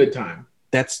making good time.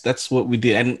 That's what we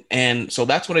did, and so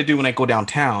that's what I do when I go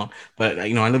downtown. But I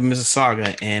live in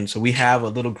Mississauga, and so we have a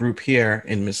little group here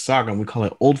in Mississauga, and we call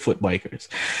it Old Foot Bikers,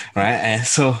 right? And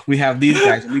so we have these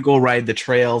guys, and we go ride the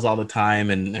trails all the time,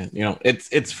 and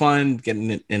it's fun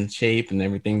getting in shape and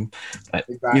everything. But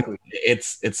exactly,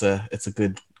 it's a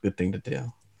good thing to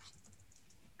do.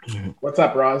 What's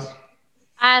up, Roz?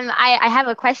 I have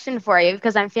a question for you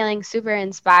because I'm feeling super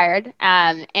inspired.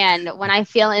 And when I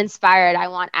feel inspired, I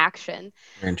want action.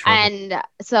 You're in trouble. And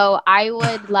so I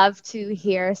would love to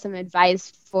hear some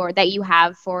advice that you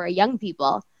have for young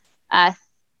people that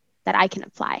I can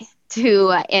apply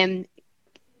to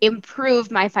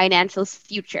improve my financial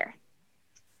future.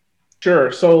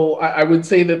 Sure. So I would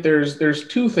say that there's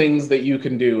two things that you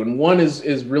can do, and one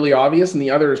is really obvious, and the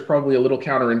other is probably a little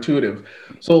counterintuitive.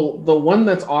 So the one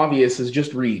that's obvious is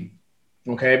just read.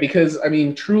 Okay, because I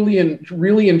mean, truly and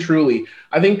really and truly,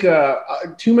 I think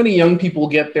too many young people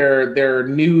get their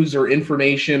news or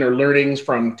information or learnings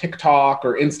from TikTok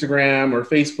or Instagram or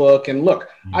Facebook. And look,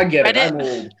 I get it. I'm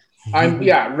old.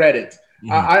 Reddit.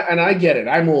 I get it.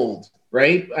 I'm old.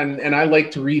 Right. And I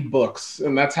like to read books,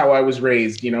 and that's how I was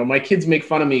raised. You know, my kids make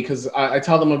fun of me because I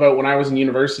tell them about when I was in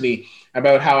university,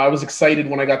 about how I was excited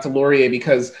when I got to Laurier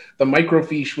because the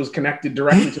microfiche was connected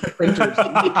directly to the printers.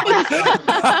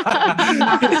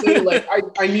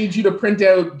 I need you to print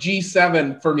out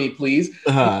G7 for me, please.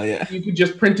 You could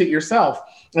just print it yourself.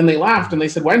 And they laughed and they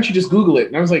said, why don't you just Google it?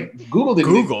 And I was like, Google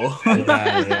didn't. Google.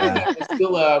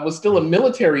 It was still a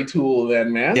military tool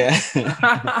then, man. Yeah.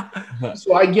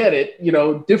 So I get it, you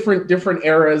know, different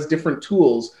eras, different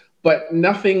tools, but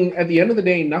nothing, at the end of the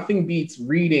day, nothing beats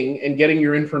reading and getting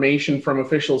your information from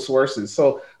official sources.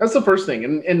 So that's the first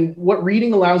thing. And what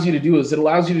reading allows you to do is it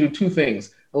allows you to do two things.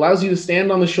 It allows you to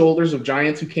stand on the shoulders of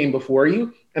giants who came before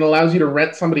you, and allows you to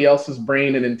rent somebody else's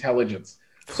brain and intelligence.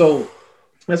 So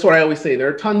that's what I always say. There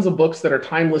are tons of books that are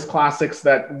timeless classics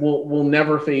that will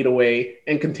never fade away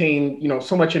and contain, you know,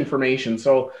 so much information.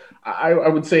 So I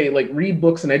would say, like, read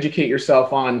books and educate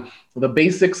yourself on the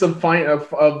basics of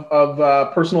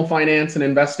personal finance and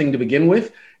investing to begin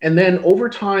with. And then over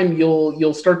time,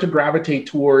 you'll start to gravitate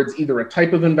towards either a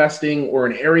type of investing or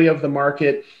an area of the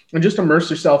market, and just immerse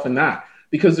yourself in that,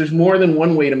 because there's more than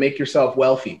one way to make yourself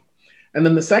wealthy. And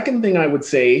then the second thing I would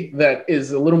say that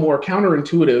is a little more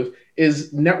counterintuitive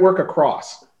is network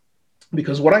across.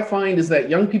 Because what I find is that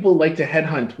young people like to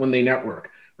headhunt when they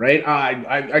network, right?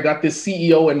 I got this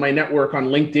CEO in my network on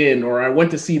LinkedIn, or I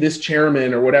went to see this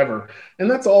chairman or whatever.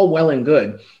 And that's all well and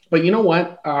good. But you know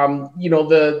what? You know,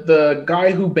 the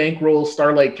guy who bankrolls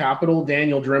Starlight Capital,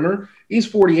 Daniel Drimmer, he's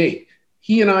 48.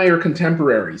 He and I are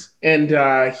contemporaries. And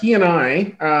he and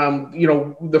I, you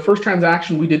know, the first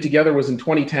transaction we did together was in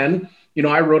 2010. You know,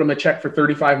 I wrote him a check for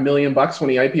 $35 million when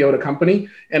he IPO'd a company.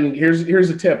 And here's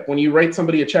a tip. When you write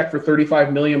somebody a check for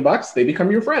 $35 million, they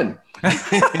become your friend.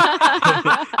 I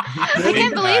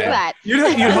can't believe that.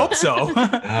 You'd hope so.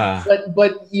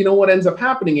 But you know, what ends up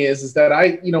happening is that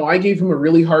I gave him a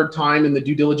really hard time in the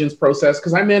due diligence process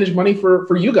because I manage money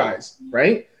for you guys,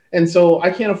 right? And so I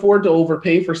can't afford to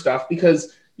overpay for stuff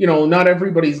because, you know, not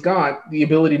everybody's got the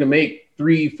ability to make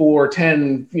 3, 4,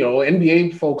 10, you know,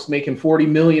 NBA folks making $40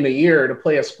 million a year to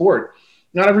play a sport.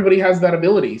 Not everybody has that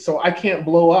ability. So I can't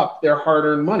blow up their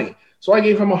hard-earned money. So I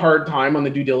gave him a hard time on the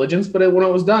due diligence, but when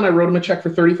it was done, I wrote him a check for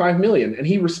 $35 million, and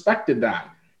he respected that.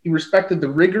 He respected the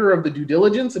rigor of the due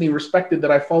diligence, and he respected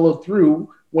that I followed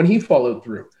through when he followed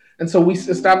through. And so we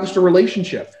established a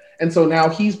relationship. And so now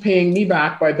he's paying me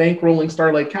back by bankrolling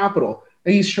Starlight Capital,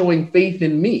 and he's showing faith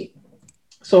in me.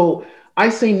 So I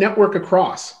say network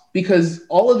across, because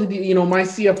all of the, you know, my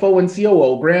CFO and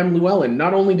COO, Graham Llewellyn,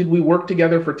 not only did we work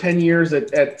together for 10 years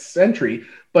at Century,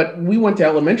 but we went to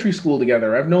elementary school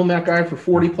together. I've known that guy for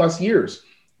 40 plus years,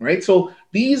 right? So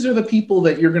these are the people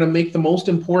that you're going to make the most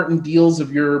important deals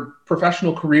of your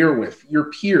professional career with, your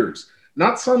peers,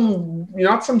 not some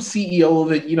CEO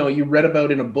that, you know, you read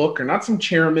about in a book, or not some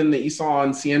chairman that you saw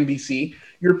on CNBC,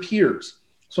 your peers.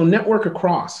 So network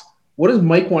across. What does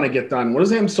Mike want to get done? What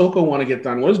does Amsoko want to get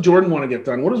done? What does Jordan want to get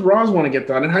done? What does Roz want to get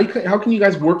done? And how can you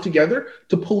guys work together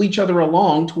to pull each other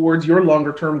along towards your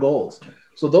longer term goals?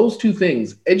 So those two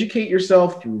things: educate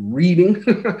yourself through reading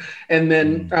and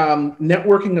then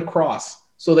networking across,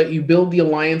 so that you build the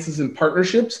alliances and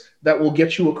partnerships that will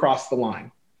get you across the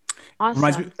line.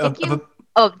 Awesome.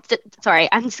 Sorry.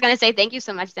 I'm just going to say thank you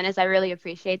so much, Dennis. I really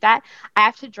appreciate that. I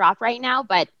have to drop right now,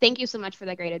 but thank you so much for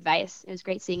the great advice. It was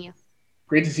great seeing you.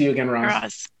 Great to see you again,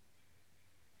 Roz.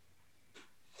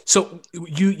 So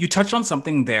you touched on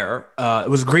something there. It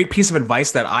was a great piece of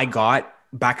advice that I got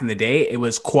back in the day. It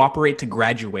was cooperate to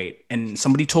graduate. And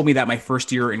somebody told me that my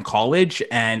first year in college,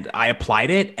 and I applied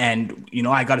it. And, you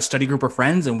know, I got a study group of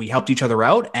friends and we helped each other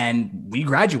out and we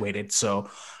graduated. So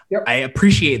yep. I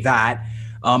appreciate that.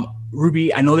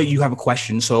 Ruby, I know that you have a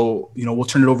question, so, you know, we'll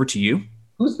turn it over to you.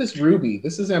 Who's this Ruby?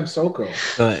 This is Amsoko.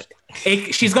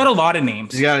 She's got a lot of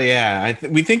names. Yeah.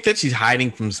 We think that she's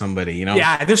hiding from somebody, you know?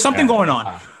 Yeah, there's something going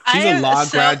on. She's a law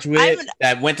graduate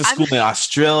that went to school in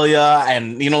Australia,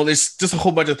 and, you know, there's just a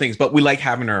whole bunch of things, but we like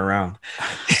having her around.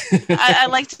 I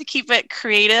like to keep it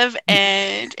creative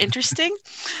and interesting.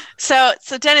 So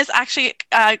Dennis, actually,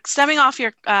 stemming off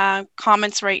your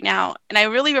comments right now, and I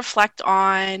really reflect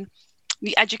on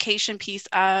the education piece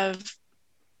of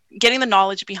getting the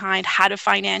knowledge behind how to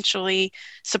financially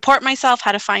support myself,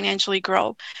 how to financially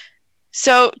grow.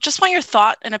 So just want your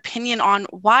thought and opinion on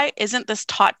why isn't this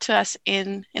taught to us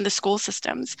in the school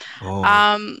systems?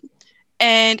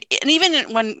 And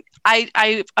even when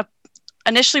I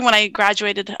initially, when I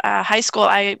graduated high school,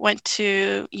 I went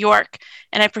to York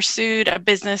and I pursued a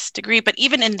business degree. But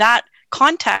even in that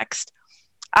context,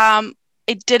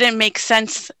 it didn't make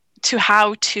sense to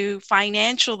how to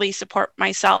financially support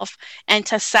myself and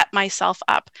to set myself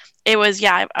up. It was,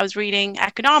 I was reading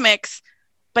economics,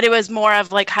 but it was more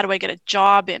of like, how do I get a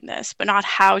job in this, but not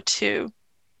how to.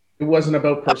 It wasn't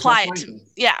about apply it.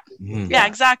 Yeah. Mm-hmm. Yeah,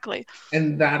 exactly.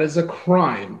 And that is a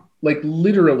crime. Like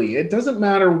literally, it doesn't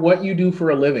matter what you do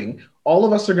for a living. All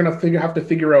of us are going to have to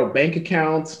figure out bank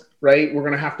accounts, right? We're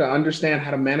going to have to understand how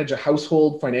to manage a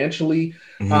household financially.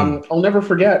 Mm-hmm. I'll never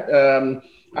forget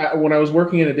when I was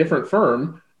working in a different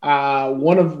firm,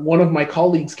 one of my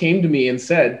colleagues came to me and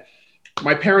said,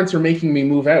 "My parents are making me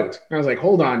move out." And I was like,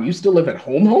 "Hold on, you still live at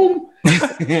home?"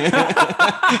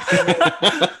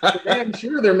 I'm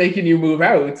sure they're making you move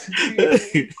out. You're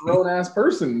a grown-ass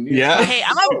person. Yeah. Hey,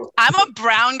 I'm a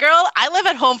brown girl. I live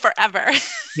at home forever.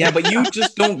 Yeah, but you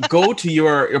just don't go to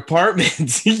your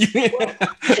apartment.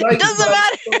 It doesn't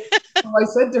matter. So I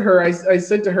said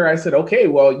to her, I said, "Okay,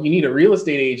 well, you need a real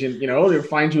estate agent, to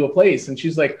find you a place." And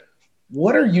she's like,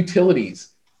 "What are utilities?"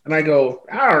 And I go,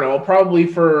 "I don't know, probably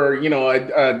for,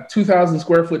 a 2,000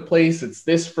 square foot place, it's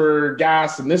this for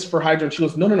gas and this for hydro." And she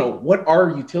goes, No, what are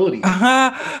utilities?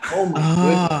 Oh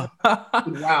my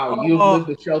goodness. Wow, you've lived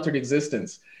a sheltered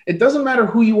existence. It doesn't matter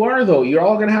who you are, though. You're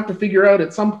all going to have to figure out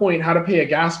at some point how to pay a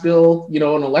gas bill, an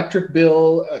electric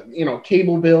bill,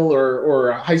 cable bill or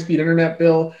a high-speed internet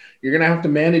bill. You're going to have to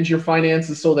manage your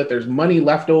finances so that there's money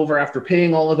left over after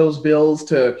paying all of those bills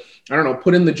to,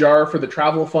 put in the jar for the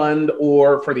travel fund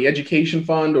or for the education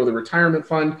fund or the retirement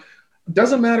fund. It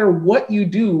doesn't matter what you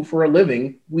do for a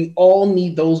living. We all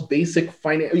need those basic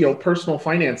personal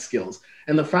finance skills.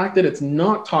 And the fact that it's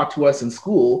not taught to us in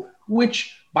school,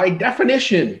 which by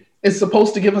definition is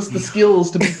supposed to give us the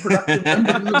skills to be productive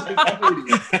members of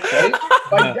society, right?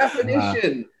 By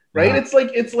definition, right? It's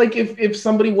like if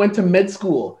somebody went to med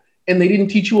school and they didn't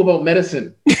teach you about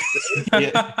medicine.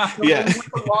 Right? You went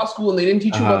to law school and they didn't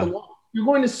teach you about the law. You're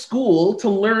going to school to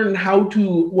learn how to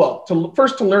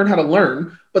learn how to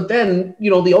learn, but then,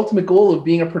 the ultimate goal of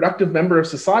being a productive member of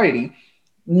society,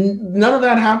 none of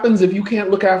that happens if you can't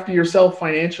look after yourself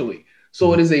financially.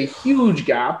 So it is a huge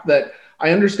gap that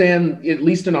I understand, at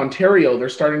least in Ontario, they're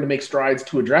starting to make strides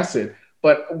to address it.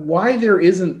 But why there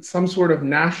isn't some sort of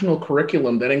national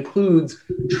curriculum that includes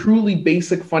truly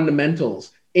basic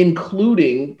fundamentals,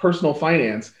 including personal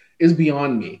finance, is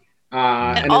beyond me.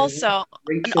 And also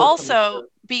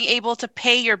being able to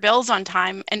pay your bills on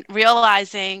time and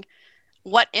realizing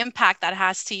what impact that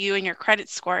has to you and your credit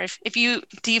score if you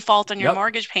default on your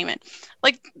mortgage payment.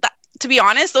 Like that, to be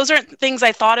honest, those aren't things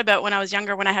I thought about when I was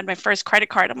younger, when I had my first credit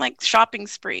card. I'm like, shopping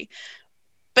spree.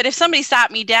 But if somebody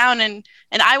sat me down and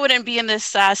I wouldn't be in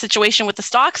this situation with the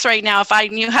stocks right now if I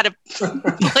knew how to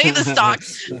play the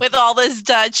stocks with all this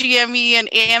GME and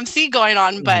AMC going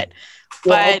on. But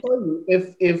I'll tell you,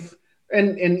 if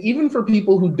even for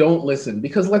people who don't listen,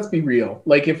 because let's be real,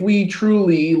 like if we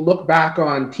truly look back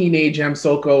on teenage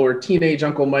Amsoko or teenage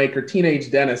Uncle Mike or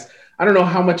teenage Dennis, I don't know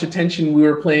how much attention we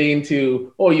were paying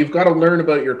to, you've got to learn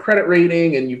about your credit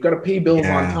rating and you've got to pay bills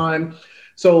on time.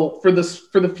 So for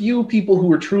the few people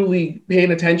who are truly paying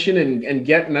attention and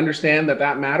get and understand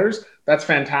that matters, that's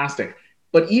fantastic.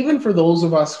 But even for those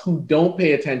of us who don't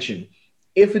pay attention,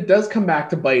 if it does come back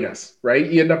to bite us, right?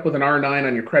 You end up with an R9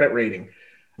 on your credit rating.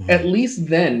 At least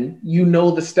then you know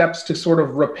the steps to sort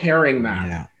of repairing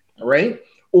that, right?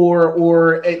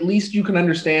 Or at least you can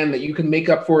understand that you can make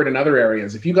up for it in other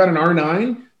areas. If you got an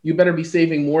R9, you better be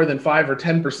saving more than 5 or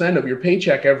 10% of your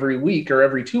paycheck every week or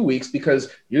every 2 weeks,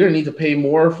 because you're going to need to pay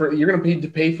more for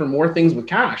more things with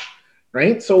cash,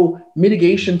 right? So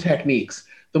mitigation techniques.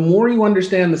 The more you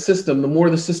understand the system, the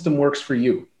more the system works for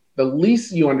you. The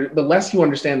less you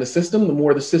understand the system, the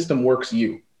more the system works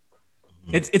you.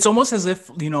 It's almost as if,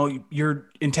 you're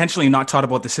intentionally not taught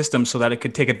about the system so that it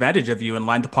could take advantage of you and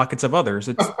line the pockets of others.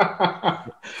 It's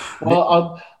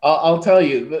Well, I'll tell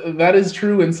you that is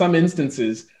true in some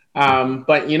instances.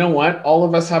 But you know what? All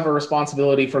of us have a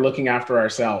responsibility for looking after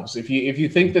ourselves. If you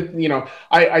think that,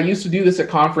 I used to do this at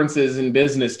conferences in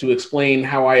business to explain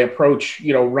how I approach,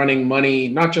 running money,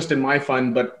 not just in my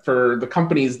fund, but for the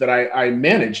companies that I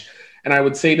manage. And I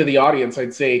would say to the audience,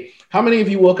 I'd say, how many of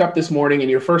you woke up this morning and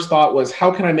your first thought was,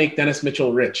 how can I make Dennis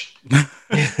Mitchell rich? and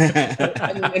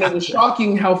it was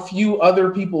shocking how few other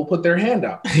people put their hand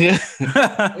up. So,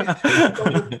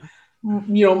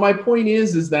 my point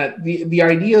is that the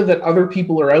idea that other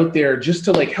people are out there just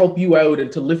to like help you out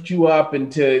and to lift you up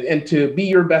and to be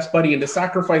your best buddy and to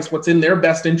sacrifice what's in their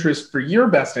best interest for your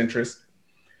best interest.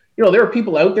 There are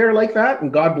people out there like that,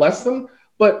 and God bless them.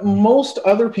 But most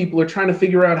other people are trying to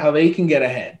figure out how they can get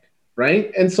ahead,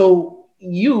 right? And so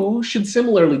you should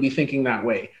similarly be thinking that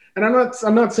way. And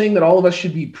I'm not saying that all of us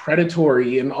should be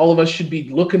predatory and all of us should be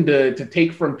looking to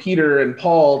take from Peter and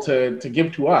Paul to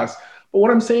give to us. But what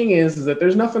I'm saying is that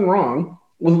there's nothing wrong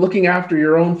with looking after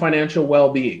your own financial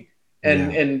well-being.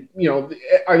 And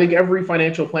I think every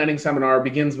financial planning seminar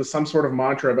begins with some sort of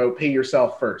mantra about pay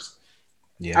yourself first.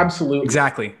 Yeah, absolutely.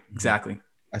 Exactly.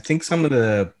 I think some of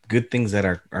the good things that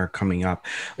are coming up,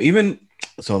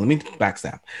 so let me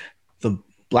backstep. The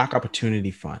Black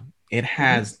Opportunity Fund, it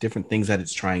has different things that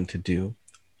it's trying to do.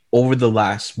 Over the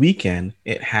last weekend,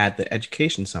 it had the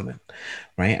Education Summit,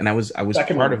 right? And I was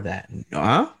part of that.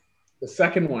 The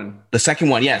second one. The second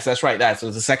one, yes, that's right.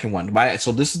 So the second one.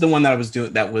 So this is the one that I was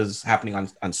doing that was happening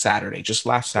on Saturday, just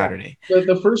last Saturday.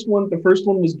 The first one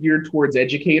was geared towards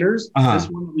educators. This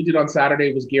one that we did on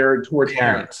Saturday was geared towards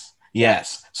parents.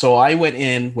 Yes. So I went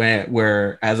in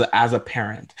where as a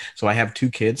parent. So I have two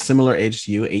kids, similar age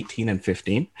to you, 18 and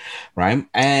 15, right?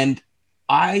 And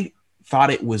I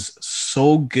thought it was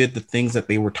so good, the things that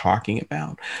they were talking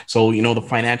about. So, the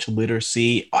financial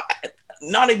literacy,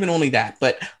 not even only that,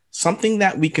 but something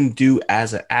that we can do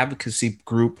as an advocacy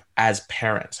group as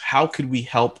parents. How could we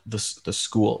help the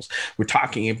schools? We're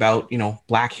talking about,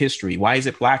 Black history. Why is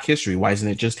it Black history? Why isn't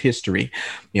it just history?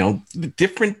 The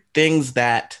different things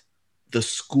that the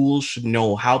schools should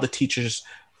know, how the teachers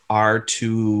are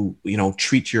to,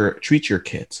 treat your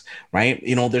kids, right?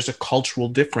 There's a cultural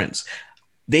difference.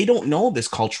 They don't know this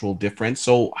cultural difference.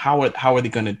 So how are they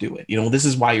going to do it? This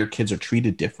is why your kids are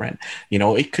treated different.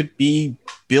 It could be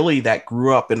Billy that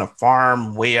grew up in a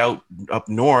farm way out up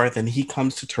north, and he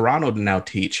comes to Toronto to now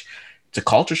teach. It's a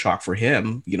culture shock for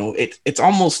him. It's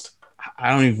almost, I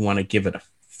don't even want to give it a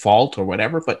fault or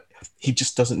whatever, but he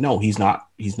just doesn't know. He's not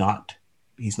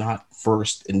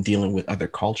versed in dealing with other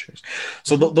cultures.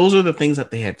 So those are the things that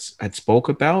they had spoke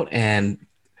about. And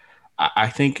I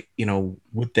think,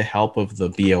 with the help of the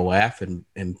BOF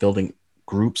and building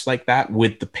groups like that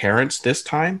with the parents this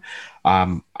time,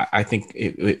 I think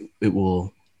it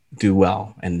will do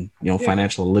well. And,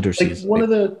 financial literacy is one of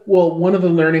the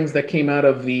learnings that came out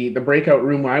of the breakout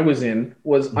room I was in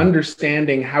was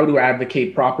understanding how to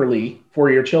advocate properly for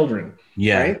your children.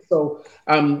 Yeah. Right. So,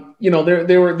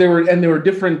 there were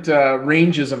different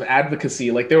ranges of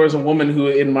advocacy. Like there was a woman who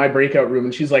in my breakout room,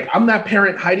 and she's like, I'm that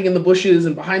parent hiding in the bushes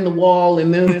and behind the wall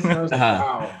and then this. And I was like,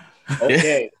 wow,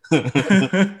 okay.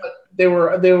 But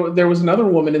there was another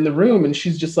woman in the room, and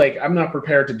she's just like, I'm not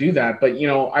prepared to do that. But,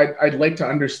 I'd like to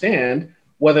understand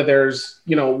whether there's,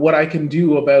 what I can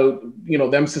do about,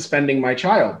 them suspending my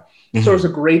child. So there was a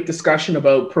great discussion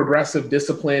about progressive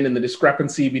discipline and the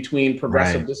discrepancy between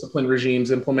progressive discipline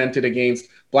regimes implemented against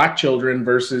Black children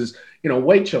versus,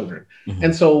 white children.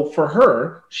 And so for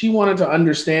her, she wanted to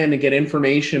understand and get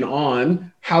information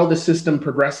on how the system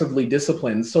progressively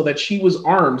disciplines so that she was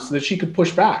armed so that she could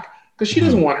push back. Because she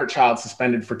doesn't want her child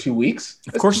suspended for 2 weeks.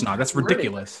 Of course not. That's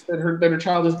ridiculous. That her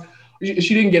child is.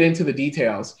 She didn't get into the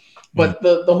details. But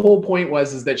the whole point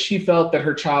was that she felt that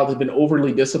her child had been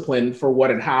overly disciplined for what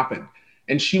had happened.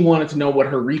 And she wanted to know what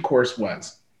her recourse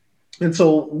was. And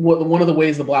so one of the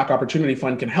ways the Black Opportunity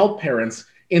Fund can help parents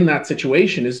in that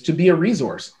situation is to be a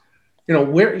resource.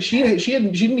 Where she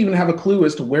didn't even have a clue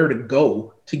as to where to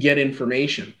go to get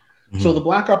information. So the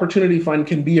Black Opportunity Fund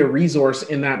can be a resource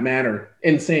in that manner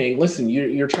in saying, listen,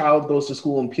 your child goes to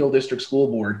school in Peel District School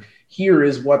Board. Here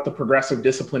is what the progressive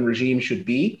discipline regime should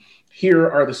be.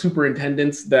 Here are the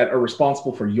superintendents that are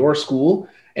responsible for your school.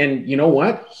 And you know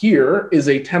what? Here is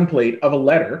a template of a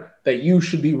letter that you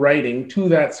should be writing to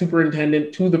that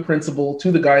superintendent, to the principal,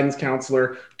 to the guidance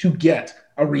counselor to get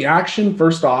a reaction,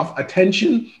 first off,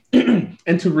 attention,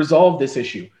 and to resolve this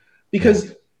issue.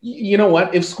 Because you know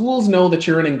what? If schools know that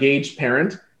you're an engaged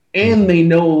parent, and they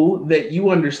know that you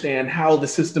understand how the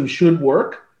system should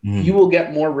work, you will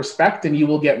get more respect and you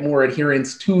will get more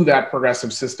adherence to that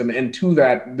progressive system and to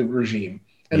the regime.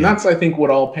 And that's, I think, what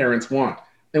all parents want.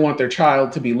 They want their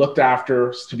child to be looked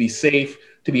after, to be safe,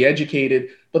 to be educated,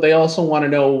 but they also want to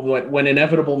know when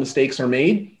inevitable mistakes are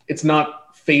made, it's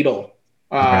not fatal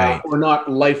or not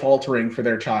life-altering for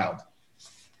their child.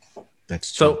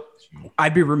 That's true. So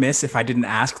I'd be remiss if I didn't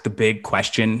ask the big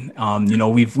question.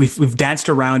 We've danced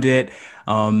around it.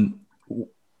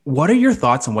 What are your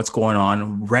thoughts on what's going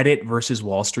on Reddit versus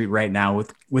Wall Street right now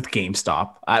with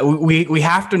GameStop? We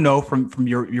have to know from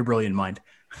your brilliant mind.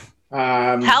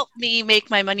 Help me make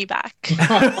my money back.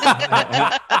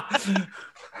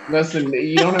 Listen,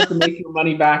 you don't have to make your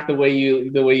money back the way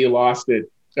you lost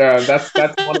it. That's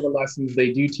one of the lessons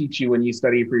they do teach you when you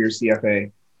study for your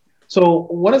CFA. So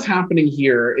what is happening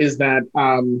here is that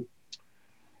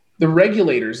the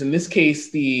regulators, in this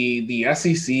case, the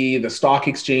SEC, the stock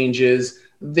exchanges,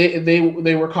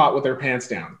 they were caught with their pants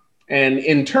down. And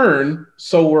in turn,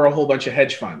 so were a whole bunch of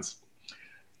hedge funds.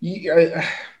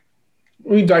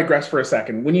 We digress for a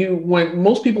second. When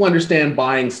most people understand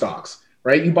buying stocks,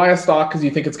 right? You buy a stock because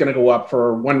you think it's going to go up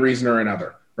for one reason or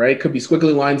another, right? Could be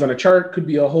squiggly lines on a chart, could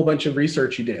be a whole bunch of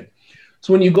research you did.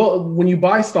 So when you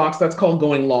buy stocks, that's called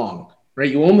going long, right?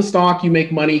 You own the stock, you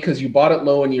make money because you bought it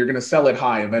low and you're going to sell it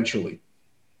high eventually.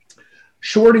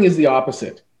 Shorting is the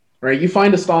opposite, right? You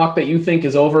find a stock that you think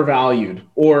is overvalued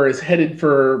or is headed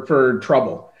for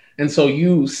trouble. And so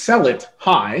you sell it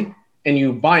high and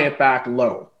you buy it back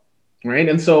low. Right.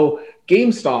 And so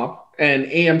GameStop and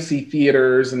AMC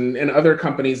Theaters and other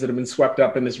companies that have been swept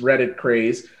up in this Reddit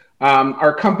craze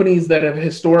are companies that have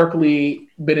historically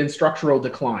been in structural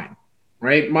decline.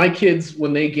 Right. My kids,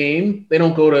 when they game, they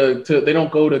don't go to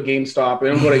GameStop. They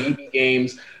don't go to EB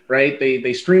Games. Right.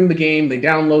 They stream the game. They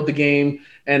download the game.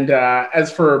 And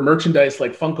as for merchandise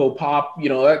like Funko Pop,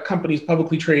 that company's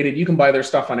publicly traded. You can buy their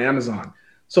stuff on Amazon.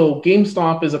 So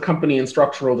GameStop is a company in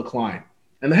structural decline,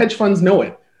 and the hedge funds know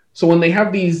it. So when they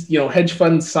have these, hedge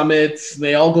fund summits,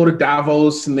 they all go to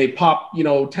Davos and they pop,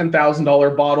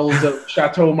 $10,000 bottles of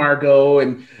Chateau Margaux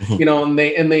and,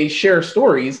 and they share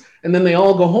stories, and then they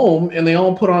all go home and they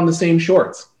all put on the same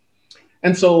shorts.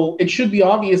 And so it should be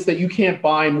obvious that you can't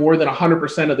buy more than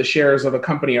 100% of the shares of a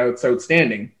company that's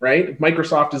outstanding, right? If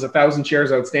Microsoft is 1,000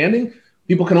 shares outstanding,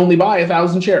 people can only buy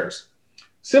 1,000 shares.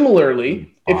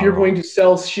 Similarly, if you're going to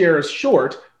sell shares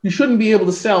short, you shouldn't be able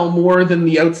to sell more than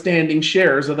the outstanding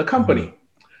shares of the company.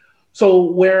 So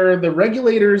where the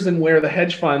regulators and where the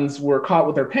hedge funds were caught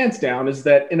with their pants down is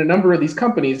that in a number of these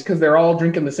companies, because they're all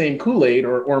drinking the same Kool-Aid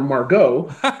or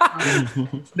Margaux,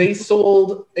 they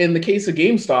sold, in the case of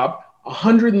GameStop,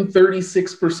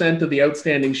 136% of the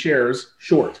outstanding shares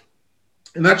short.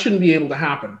 And that shouldn't be able to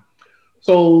happen.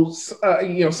 So,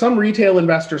 some retail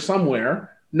investor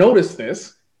somewhere noticed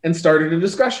this and started a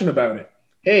discussion about it.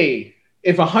 Hey,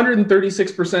 if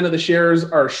 136% of the shares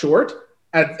are short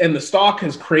and the stock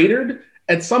has cratered,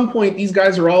 at some point, these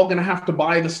guys are all going to have to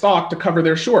buy the stock to cover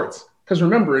their shorts. Because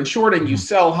remember, in shorting, you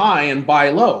sell high and buy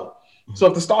low. So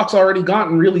if the stock's already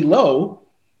gotten really low,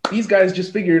 these guys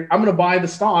just figured, I'm going to buy the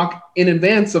stock in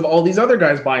advance of all these other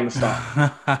guys buying the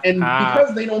stock. And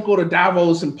because they don't go to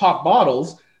Davos and pop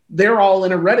bottles, they're all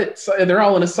in a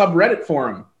subreddit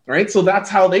forum, right? So that's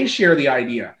how they share the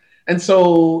idea. And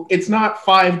so it's not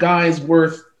five guys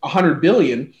worth 100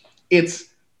 billion. It's,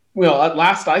 at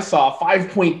last I saw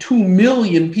 5.2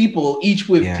 million people, each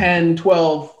with 10,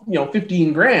 12,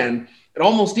 15 grand. It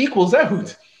almost equals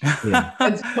out. Yeah.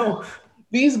 And so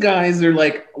these guys are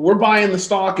like, we're buying the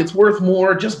stock. It's worth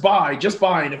more. Just buy.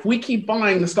 And if we keep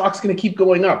buying, the stock's going to keep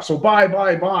going up. So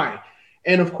buy.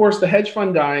 And of course, the hedge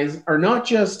fund guys are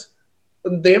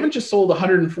they haven't just sold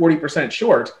 140%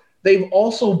 short. They've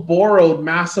also borrowed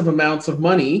massive amounts of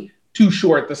money to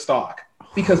short the stock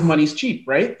because money's cheap,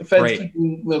 right? The Fed's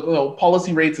keeping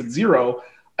policy rates at zero.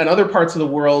 In other parts of the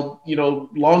world,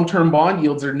 long-term bond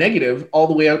yields are negative all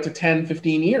the way out to 10,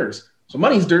 15 years. So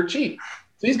money's dirt cheap.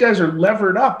 So these guys are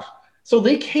levered up. So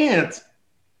they can't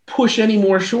push any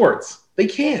more shorts. They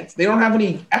can't. They don't have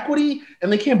any equity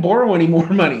and they can't borrow any more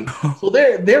money. So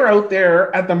they're out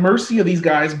there at the mercy of these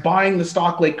guys buying the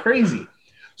stock like crazy.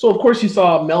 So, of course, you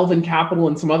saw Melvin Capital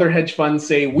and some other hedge funds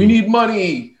say, we need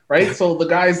money, right? So the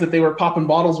guys that they were popping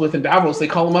bottles with in Davos, they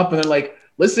call them up and they're like,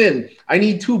 listen, I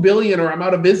need $2 billion or I'm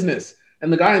out of business.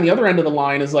 And the guy on the other end of the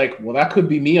line is like, well, that could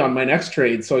be me on my next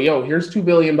trade. So, here's $2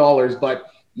 billion. But,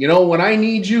 when I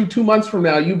need you 2 months from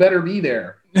now, you better be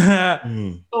there.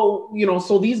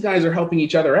 So these guys are helping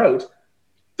each other out.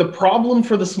 The problem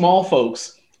for the small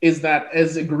folks is that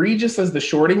as egregious as the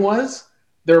shorting was,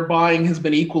 their buying has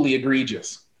been equally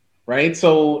egregious. right?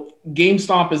 So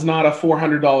GameStop is not a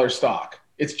 $400 stock.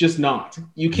 It's just not.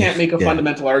 You can't make a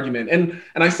fundamental argument. And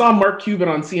I saw Mark Cuban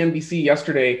on CNBC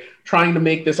yesterday trying to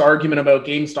make this argument about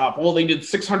GameStop. Well, they did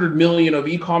 600 million of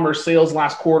e-commerce sales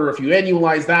last quarter. If you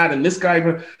annualize that, and this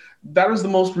guy, that was the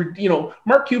most,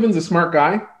 Mark Cuban's a smart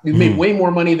guy. He's made way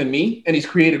more money than me, and he's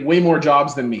created way more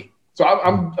jobs than me. So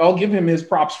I'll give him his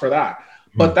props for that.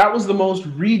 But that was the most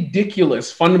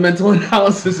ridiculous fundamental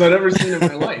analysis I'd ever seen in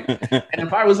my life. And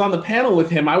if I was on the panel with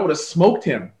him, I would have smoked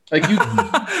him. Like you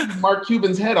Mark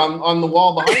Cuban's head on the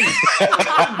wall behind me.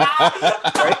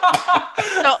 Right?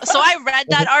 So I read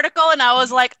that article and I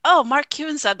was like, oh, Mark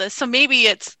Cuban said this. So maybe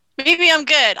I'm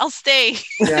good. I'll stay.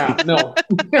 No.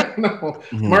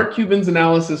 Mark Cuban's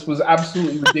analysis was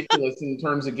absolutely ridiculous in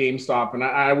terms of GameStop, and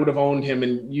I would have owned him,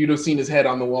 and you'd have seen his head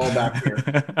on the wall back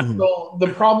there. So the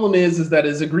problem is that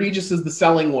as egregious as the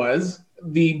selling was,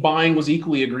 the buying was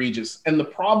equally egregious. And the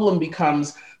problem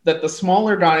becomes that the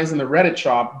smaller guys in the Reddit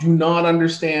shop do not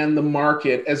understand the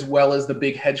market as well as the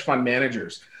big hedge fund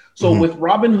managers. So with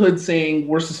Robinhood saying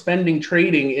we're suspending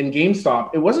trading in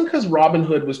GameStop, it wasn't because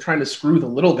Robinhood was trying to screw the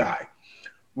little guy.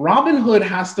 Robinhood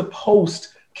has to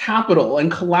post capital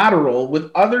and collateral with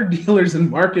other dealers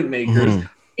and market makers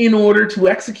in order to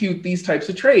execute these types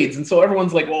of trades. And so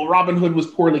everyone's like, well, Robinhood was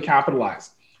poorly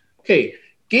capitalized. Okay,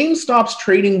 GameStop's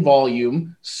trading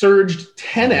volume surged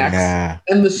 10x,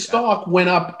 and the stock went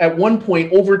up at one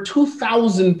point over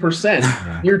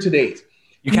 2,000% year to date.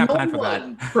 You can't plan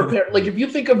for that. Like if you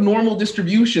think of normal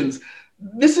distributions,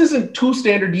 this isn't 2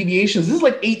 standard deviations. This is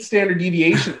like 8 standard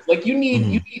deviations. Like you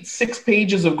need 6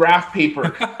 pages of graph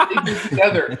paper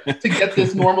together to get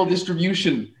this normal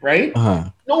distribution, right?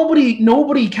 Nobody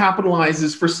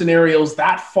capitalizes for scenarios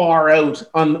that far out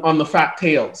on the fat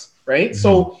tails, right?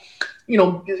 So,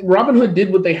 Robinhood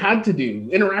did what they had to do.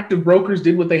 Interactive Brokers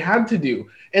did what they had to do.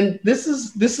 And this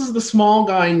is the small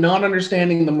guy not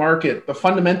understanding the market, the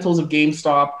fundamentals of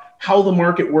GameStop, how the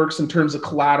market works in terms of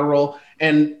collateral,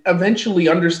 and eventually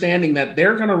understanding that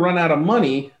they're going to run out of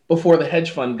money before the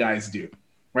hedge fund guys do,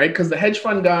 right? Because the hedge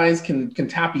fund guys can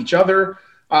tap each other.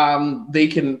 They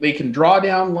can draw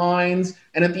down lines.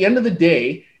 And at the end of the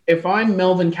day, if I'm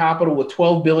Melvin Capital with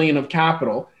 12 billion of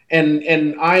capital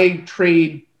and I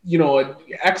trade,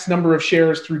 X number of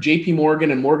shares through JP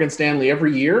Morgan and Morgan Stanley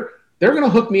every year, they're going to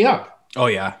hook me up. Oh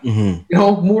yeah.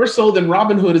 More so than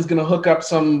Robinhood is going to hook up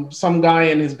some guy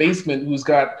in his basement who's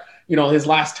got, his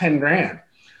last 10 grand.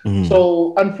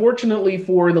 So unfortunately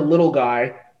for the little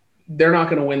guy, they're not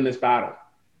going to win this battle.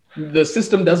 The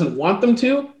system doesn't want them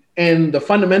to, and the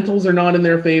fundamentals are not in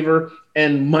their favor,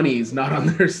 and money's not on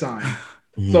their side.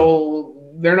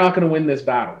 So they're not going to win this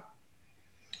battle.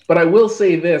 But I will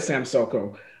say this, Sam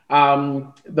Soko,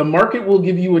 the market will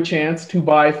give you a chance to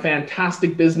buy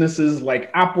fantastic businesses like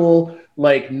Apple,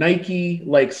 like Nike,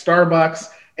 like Starbucks.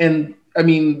 And I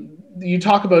mean, you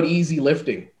talk about easy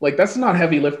lifting. Like that's not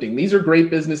heavy lifting. These are great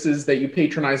businesses that you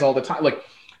patronize all the time. Like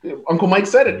Uncle Mike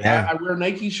said it. I wear a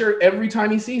Nike shirt every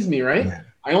time he sees me, right?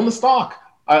 I own the stock.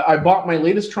 I bought my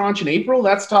latest tranche in April.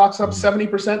 That stock's up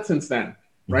 70% since then,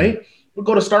 right? We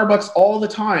go to Starbucks all the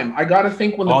time. I got to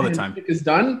think when the pandemic is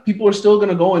done, people are still going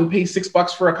to go and pay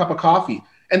 $6 for a cup of coffee,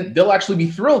 and they'll actually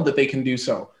be thrilled that they can do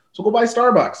so. So go buy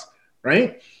Starbucks,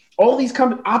 right? All these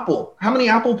companies, Apple. How many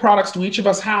Apple products do each of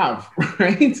us have,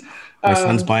 right? My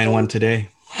son's buying one today.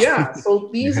 So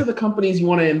these are the companies you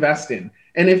want to invest in.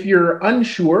 And if you're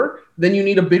unsure, then you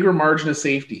need a bigger margin of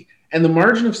safety. And the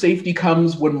margin of safety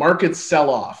comes when markets sell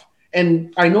off.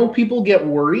 And I know people get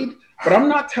worried, but I'm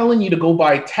not telling you to go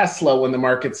buy Tesla when the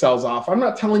market sells off. I'm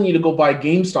not telling you to go buy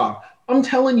GameStop. I'm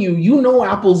telling you,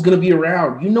 Apple's going to be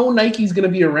around. Nike's going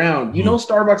to be around.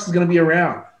 Starbucks is going to be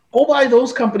around. Go buy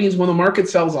those companies when the market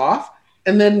sells off,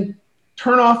 and then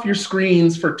turn off your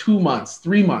screens for 2 months,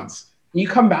 3 months. You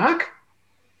come back,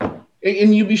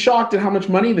 and you'd be shocked at how much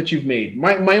money that you've made.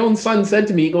 My own son said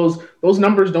to me, he goes, those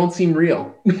numbers don't seem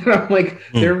real. I'm like,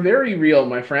 they're very real,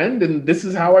 my friend. And this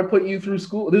is how I put you through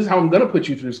school. This is how I'm going to put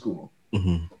you through school.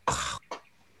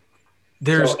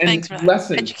 Thanks for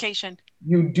that education.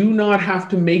 You do not have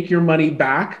to make your money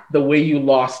back the way you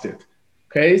lost it.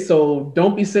 Okay. So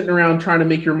don't be sitting around trying to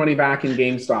make your money back in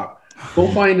GameStop.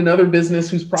 Go find another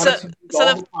business whose products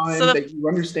that you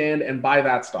understand and buy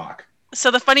that stock. So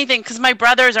the funny thing, because my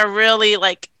brothers are really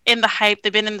like in the hype,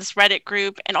 they've been in this Reddit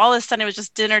group, and all of a sudden it was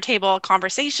just dinner table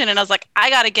conversation, and I was like, I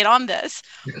got to get on this.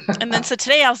 And then so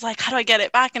today I was like, how do I get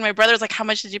it back? And my brother's like, how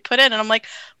much did you put in? And I'm like,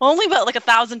 well, only about like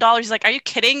 $1,000. He's like, are you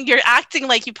kidding? You're acting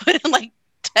like you put in like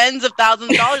tens of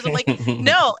thousands of dollars. I'm like,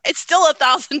 no, it's still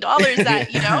 $1,000 that,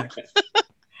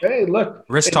 Hey, look.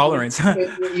 Risk tolerance.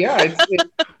 It's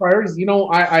priorities. You know,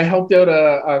 I helped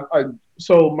out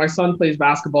so my son plays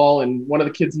basketball, and one of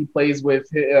the kids he plays with,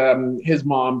 his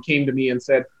mom came to me and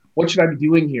said, "What should I be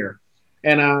doing here?"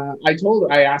 And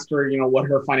I asked her, you know, what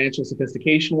her financial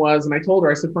sophistication was, and I told her,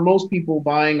 I said, for most people,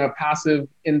 buying a passive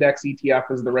index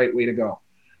ETF is the right way to go.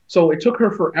 So it took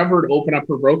her forever to open up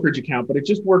her brokerage account, but it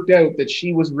just worked out that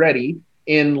she was ready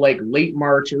in like late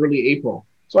March, early April.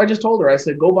 So I just told her, I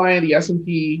said, go buy the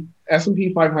S&P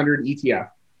 500 ETF,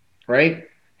 right?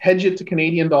 Hedge it to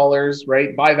Canadian dollars,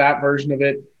 right? Buy that version of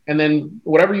it. And then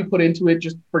whatever you put into it,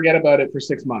 just forget about it for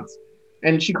 6 months.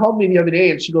 And she called me the other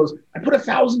day and she goes, I put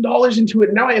 $1,000 into it.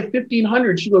 And now I have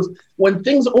 1,500. She goes, when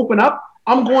things open up,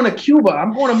 I'm going to Cuba.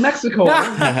 I'm going to Mexico.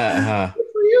 Good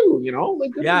for you, you know, like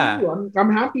good for you.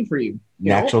 I'm happy for you.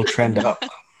 Natural trend up.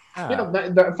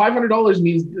 That $500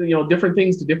 means, you know, different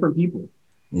things to different people.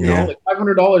 You know, like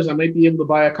 $500, I might be able to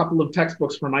buy a couple of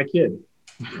textbooks for my kid.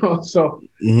 So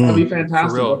that'd be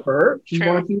fantastic. But for her, she's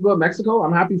going to Cuba, Mexico.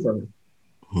 I'm happy for her.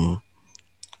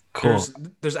 Cool.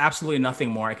 There's absolutely nothing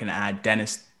more I can add.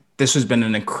 Dennis, this has been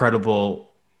an incredible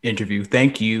interview.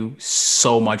 Thank you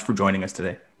so much for joining us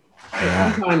today.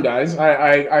 Anytime, guys.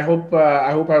 I hope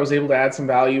I was able to add some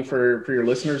value for your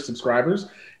listeners, subscribers.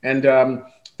 And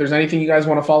if there's anything you guys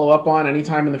want to follow up on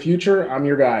anytime in the future, I'm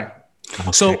your guy.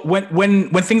 Okay. So when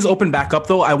things open back up,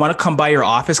 though, I want to come by your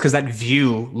office because that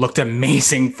view looked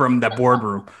amazing from the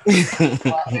boardroom.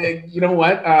 You know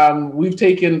what? We've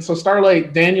taken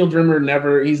Starlight. Daniel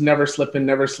Drimmer he's never slipping,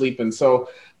 never sleeping. So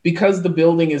because the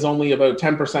building is only about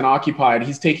 10% occupied,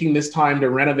 he's taking this time to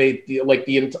renovate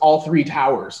all 3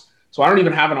 towers. So I don't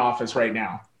even have an office right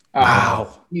now.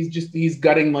 Wow. He's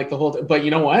gutting like the whole. But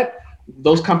you know what?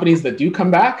 Those companies that do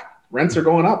come back, rents are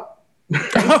going up.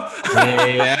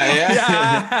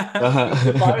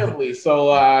 Viably.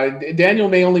 So Daniel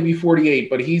may only be 48,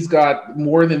 but he's got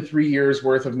more than 3 years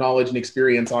worth of knowledge and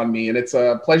experience on me, and it's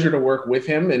a pleasure to work with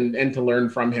him and to learn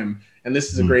from him. And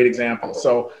this is a great example.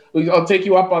 So I'll take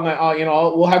you up on that. You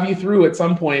know, we'll have you through at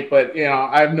some point, but you know,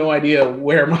 I have no idea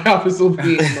where my office will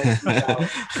be.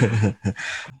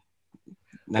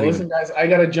 Listen, guys, I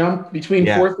got to jump between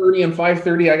 4:30 and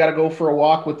 5:30. I got to go for a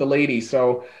walk with the lady.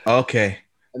 So okay.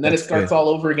 And then it starts all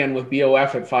over again with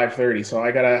BOF at 5:30. So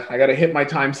I gotta hit my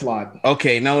time slot.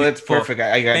 Okay, no, that's perfect.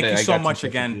 Thank you so much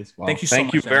again. Thank you so much.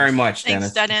 Thank you very much,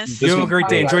 Dennis. Thanks, Dennis. You have a great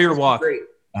day. Enjoy your walk. Great.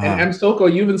 And M. Soko,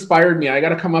 you've inspired me. I got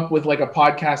to come up with like a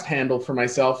podcast handle for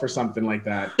myself or something like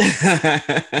that.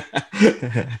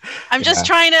 I'm just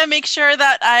trying to make sure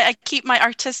that I keep my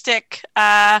artistic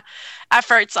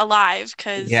efforts alive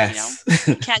because you know,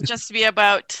 it can't just be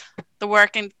about the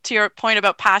work, and to your point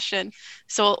about passion.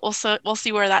 So we'll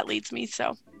see where that leads me.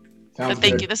 So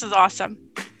thank you. This is awesome.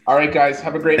 All right, guys.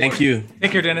 Have a great Thank you.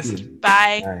 Take care, Dennis.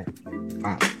 Bye. All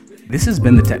right. This has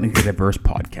been the Technically Diverse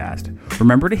podcast.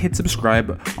 Remember to hit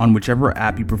subscribe on whichever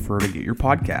app you prefer to get your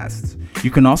podcasts.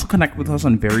 You can also connect with us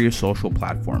on various social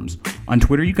platforms. On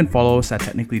Twitter, you can follow us at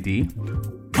Technically D.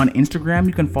 On Instagram,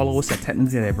 you can follow us at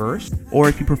Technically Diverse. Or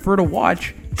if you prefer to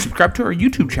watch, subscribe to our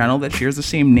YouTube channel that shares the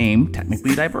same name,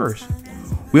 Technically Diverse.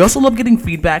 We also love getting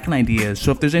feedback and ideas,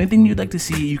 so if there's anything you'd like to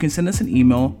see, you can send us an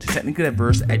email to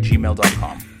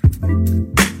technicallydiverse@gmail.com.